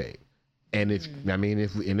replicate? And if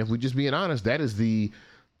we just being honest, that's a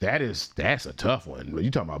tough one. When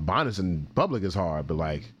you talking about bonnets in public is hard, but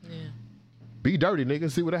like be dirty,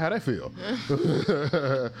 nigga. See how that feel.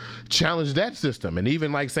 Challenge that system, and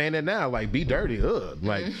even like saying that now, like be dirty,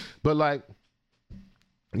 but like.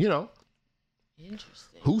 You know,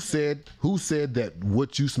 interesting. Who said that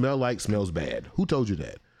what you smell like smells bad? Who told you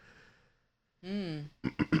that?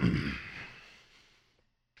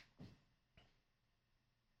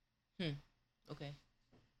 Okay.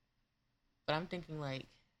 But I'm thinking like,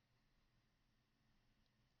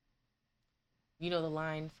 you know, the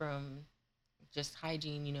line from just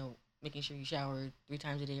hygiene, you know, making sure you shower 3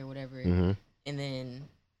 times a day or whatever. And then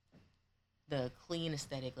the clean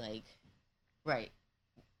aesthetic, like, right.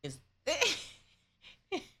 Is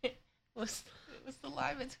what's the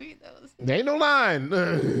line between those? There ain't no line.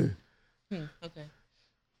 Okay.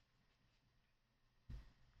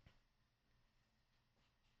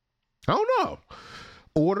 I don't know.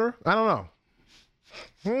 Order? I don't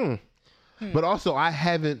know. But also I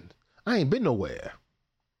ain't been nowhere.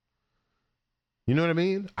 You know what I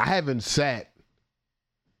mean? I haven't sat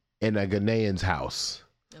in a Ghanaian's house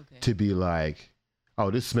to be like, oh,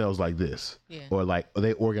 this smells like this. Yeah. Or like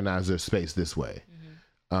they organize their space this way.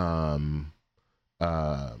 I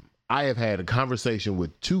have had a conversation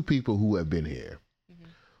with 2 people who have been here.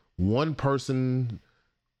 One person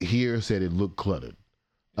here said it looked cluttered.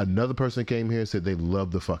 Another person came here and said they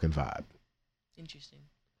loved the fucking vibe. Interesting.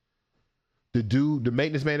 The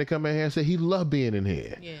maintenance man that come in here said he loved being in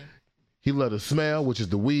here. Yeah. He loved the smell, which is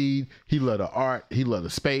the weed. He loved the art. He loved the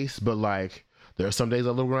space. But like, there are some days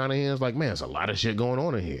I look around in here and it's like, man, there's a lot of shit going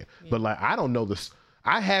on in here. Yeah. But like, I don't know this.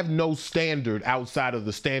 I have no standard outside of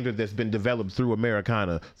the standard that's been developed through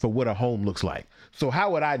Americana for what a home looks like. So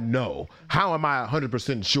how would I know? How am I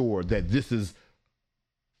 100% sure that this is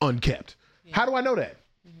unkept? Yeah. How do I know that?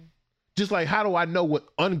 Just like, how do I know what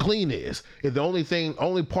unclean is? If the only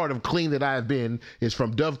part of clean that I've been is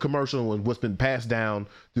from Dove commercial and what's been passed down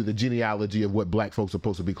through the genealogy of what black folks are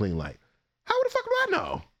supposed to be clean like. How the fuck do I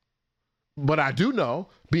know? But I do know,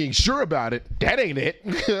 being sure about it, that ain't it.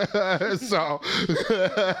 So,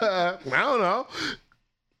 I don't know.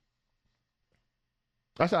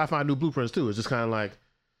 That's how I find new blueprints too. It's just kind of like,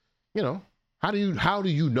 you know, how do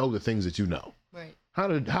you know the things that you know? Right. How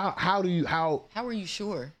are you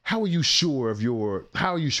sure? How are you sure of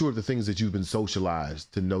the things that you've been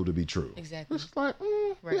socialized to know to be true? Exactly. It's like,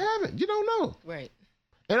 you haven't. You don't know. Right.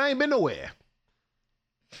 And I ain't been nowhere.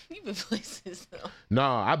 You've been places though. No,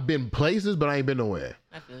 I've been places, but I ain't been nowhere.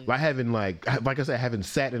 I feel you. I haven't like I said, I haven't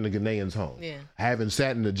sat in the Ghanaian's home. Yeah. I haven't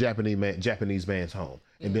sat in the Japanese man's home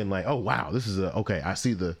and been like, oh wow, this is okay. I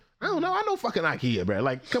see I don't know. I know fucking IKEA, bro.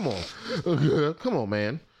 Like, come on, come on,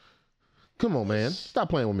 man. Come on, man. Stop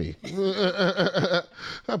playing with me.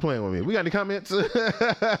 Stop playing with me. We got any comments? We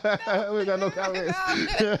got no comments.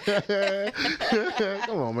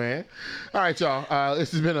 Come on, man. All right, y'all.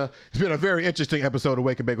 It's been a very interesting episode of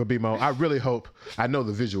Wake and Bake with BMO. I really hope. I know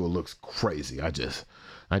the visual looks crazy. I just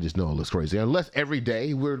know it looks crazy. Unless every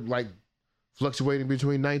day we're like fluctuating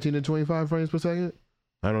between 19 and 25 frames per second.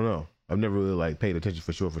 I don't know. I've never really like paid attention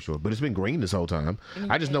for sure. But it's been green this whole time.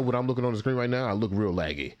 I just know when I'm looking on the screen right now, I look real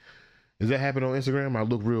laggy. Does that happen on Instagram? I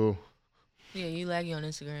look real. Yeah, you laggy on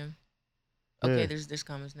Instagram. Okay, there's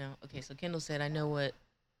comments now. Okay, so Kendall said, I know what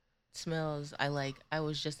smells I like. I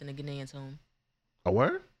was just in a Ghanaian's home. A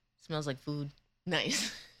word? Smells like food.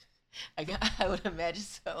 Nice. I would imagine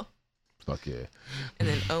so. Fuck yeah. And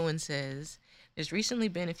then Owen says, there's recently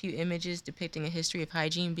been a few images depicting a history of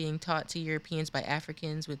hygiene being taught to Europeans by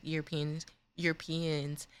Africans, with Europeans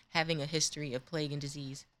having a history of plague and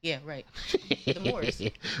disease. Yeah, right. The Moors.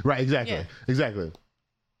 Right, exactly. Yeah. Exactly.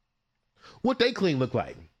 What they clean look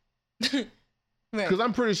like. Right. Because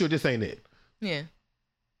I'm pretty sure this ain't it. Yeah.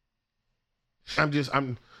 I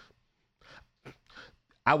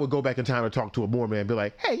would go back in time and talk to a Moor man and be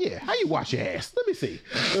like, hey, yeah, how you wash your ass? Let me see.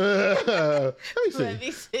 Let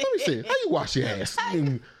me see. How you wash your ass? How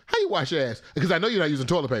you wash your ass? Because I know you're not using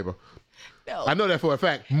toilet paper. No. I know that for a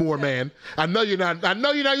fact, Moor man. I know you're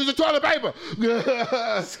not using toilet paper. We're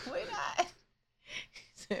not.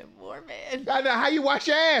 Moor man. I know how you wash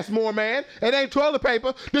your ass, Moor man. It ain't toilet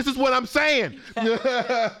paper. This is what I'm saying.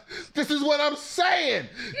 This is what I'm saying.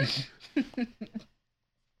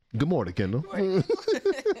 Good morning, Kendall.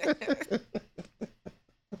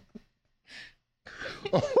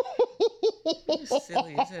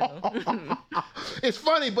 Silly as hell. It's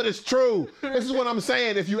funny, but it's true. This is what I'm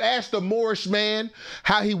saying. If you ask the Moorish man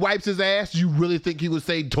how he wipes his ass, you really think he would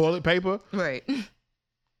say toilet paper? Right. We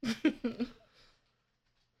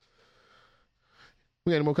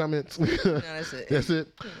got any more comments? No, that's it. That's it?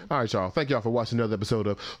 Yeah. All right, y'all. Thank y'all for watching another episode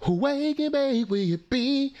of Wake and Bake with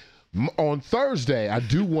B. On Thursday, I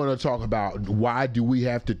do want to talk about why do we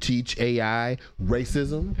have to teach AI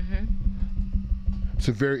racism. Mm-hmm. It's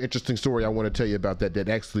a very interesting story I want to tell you about that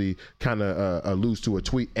actually kind of alludes to a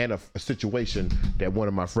tweet and a situation that one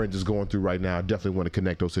of my friends is going through right now. I definitely want to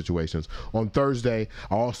connect those situations. On Thursday,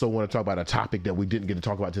 I also want to talk about a topic that we didn't get to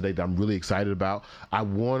talk about today that I'm really excited about. I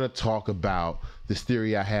want to talk about this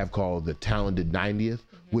theory I have called the talented 90th,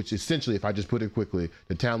 which essentially, if I just put it quickly,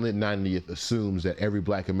 the talented 90th assumes that every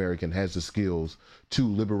Black American has the skills to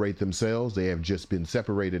liberate themselves. They have just been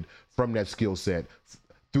separated from that skill set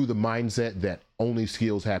through the mindset that only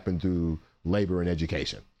skills happen through labor and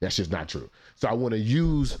education. That's just not true. So I want to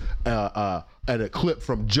use a clip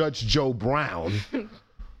from Judge Joe Brown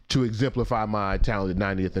to exemplify my talented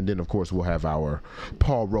 90th. And then, of course, we'll have our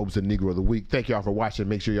Paul Robeson Negro of the Week. Thank y'all for watching.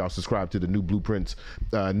 Make sure y'all subscribe to the New Blueprints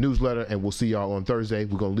newsletter, and we'll see y'all on Thursday.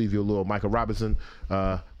 We're going to leave you a little Michael Robinson.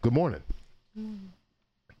 Good morning.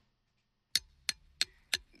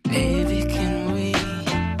 Baby,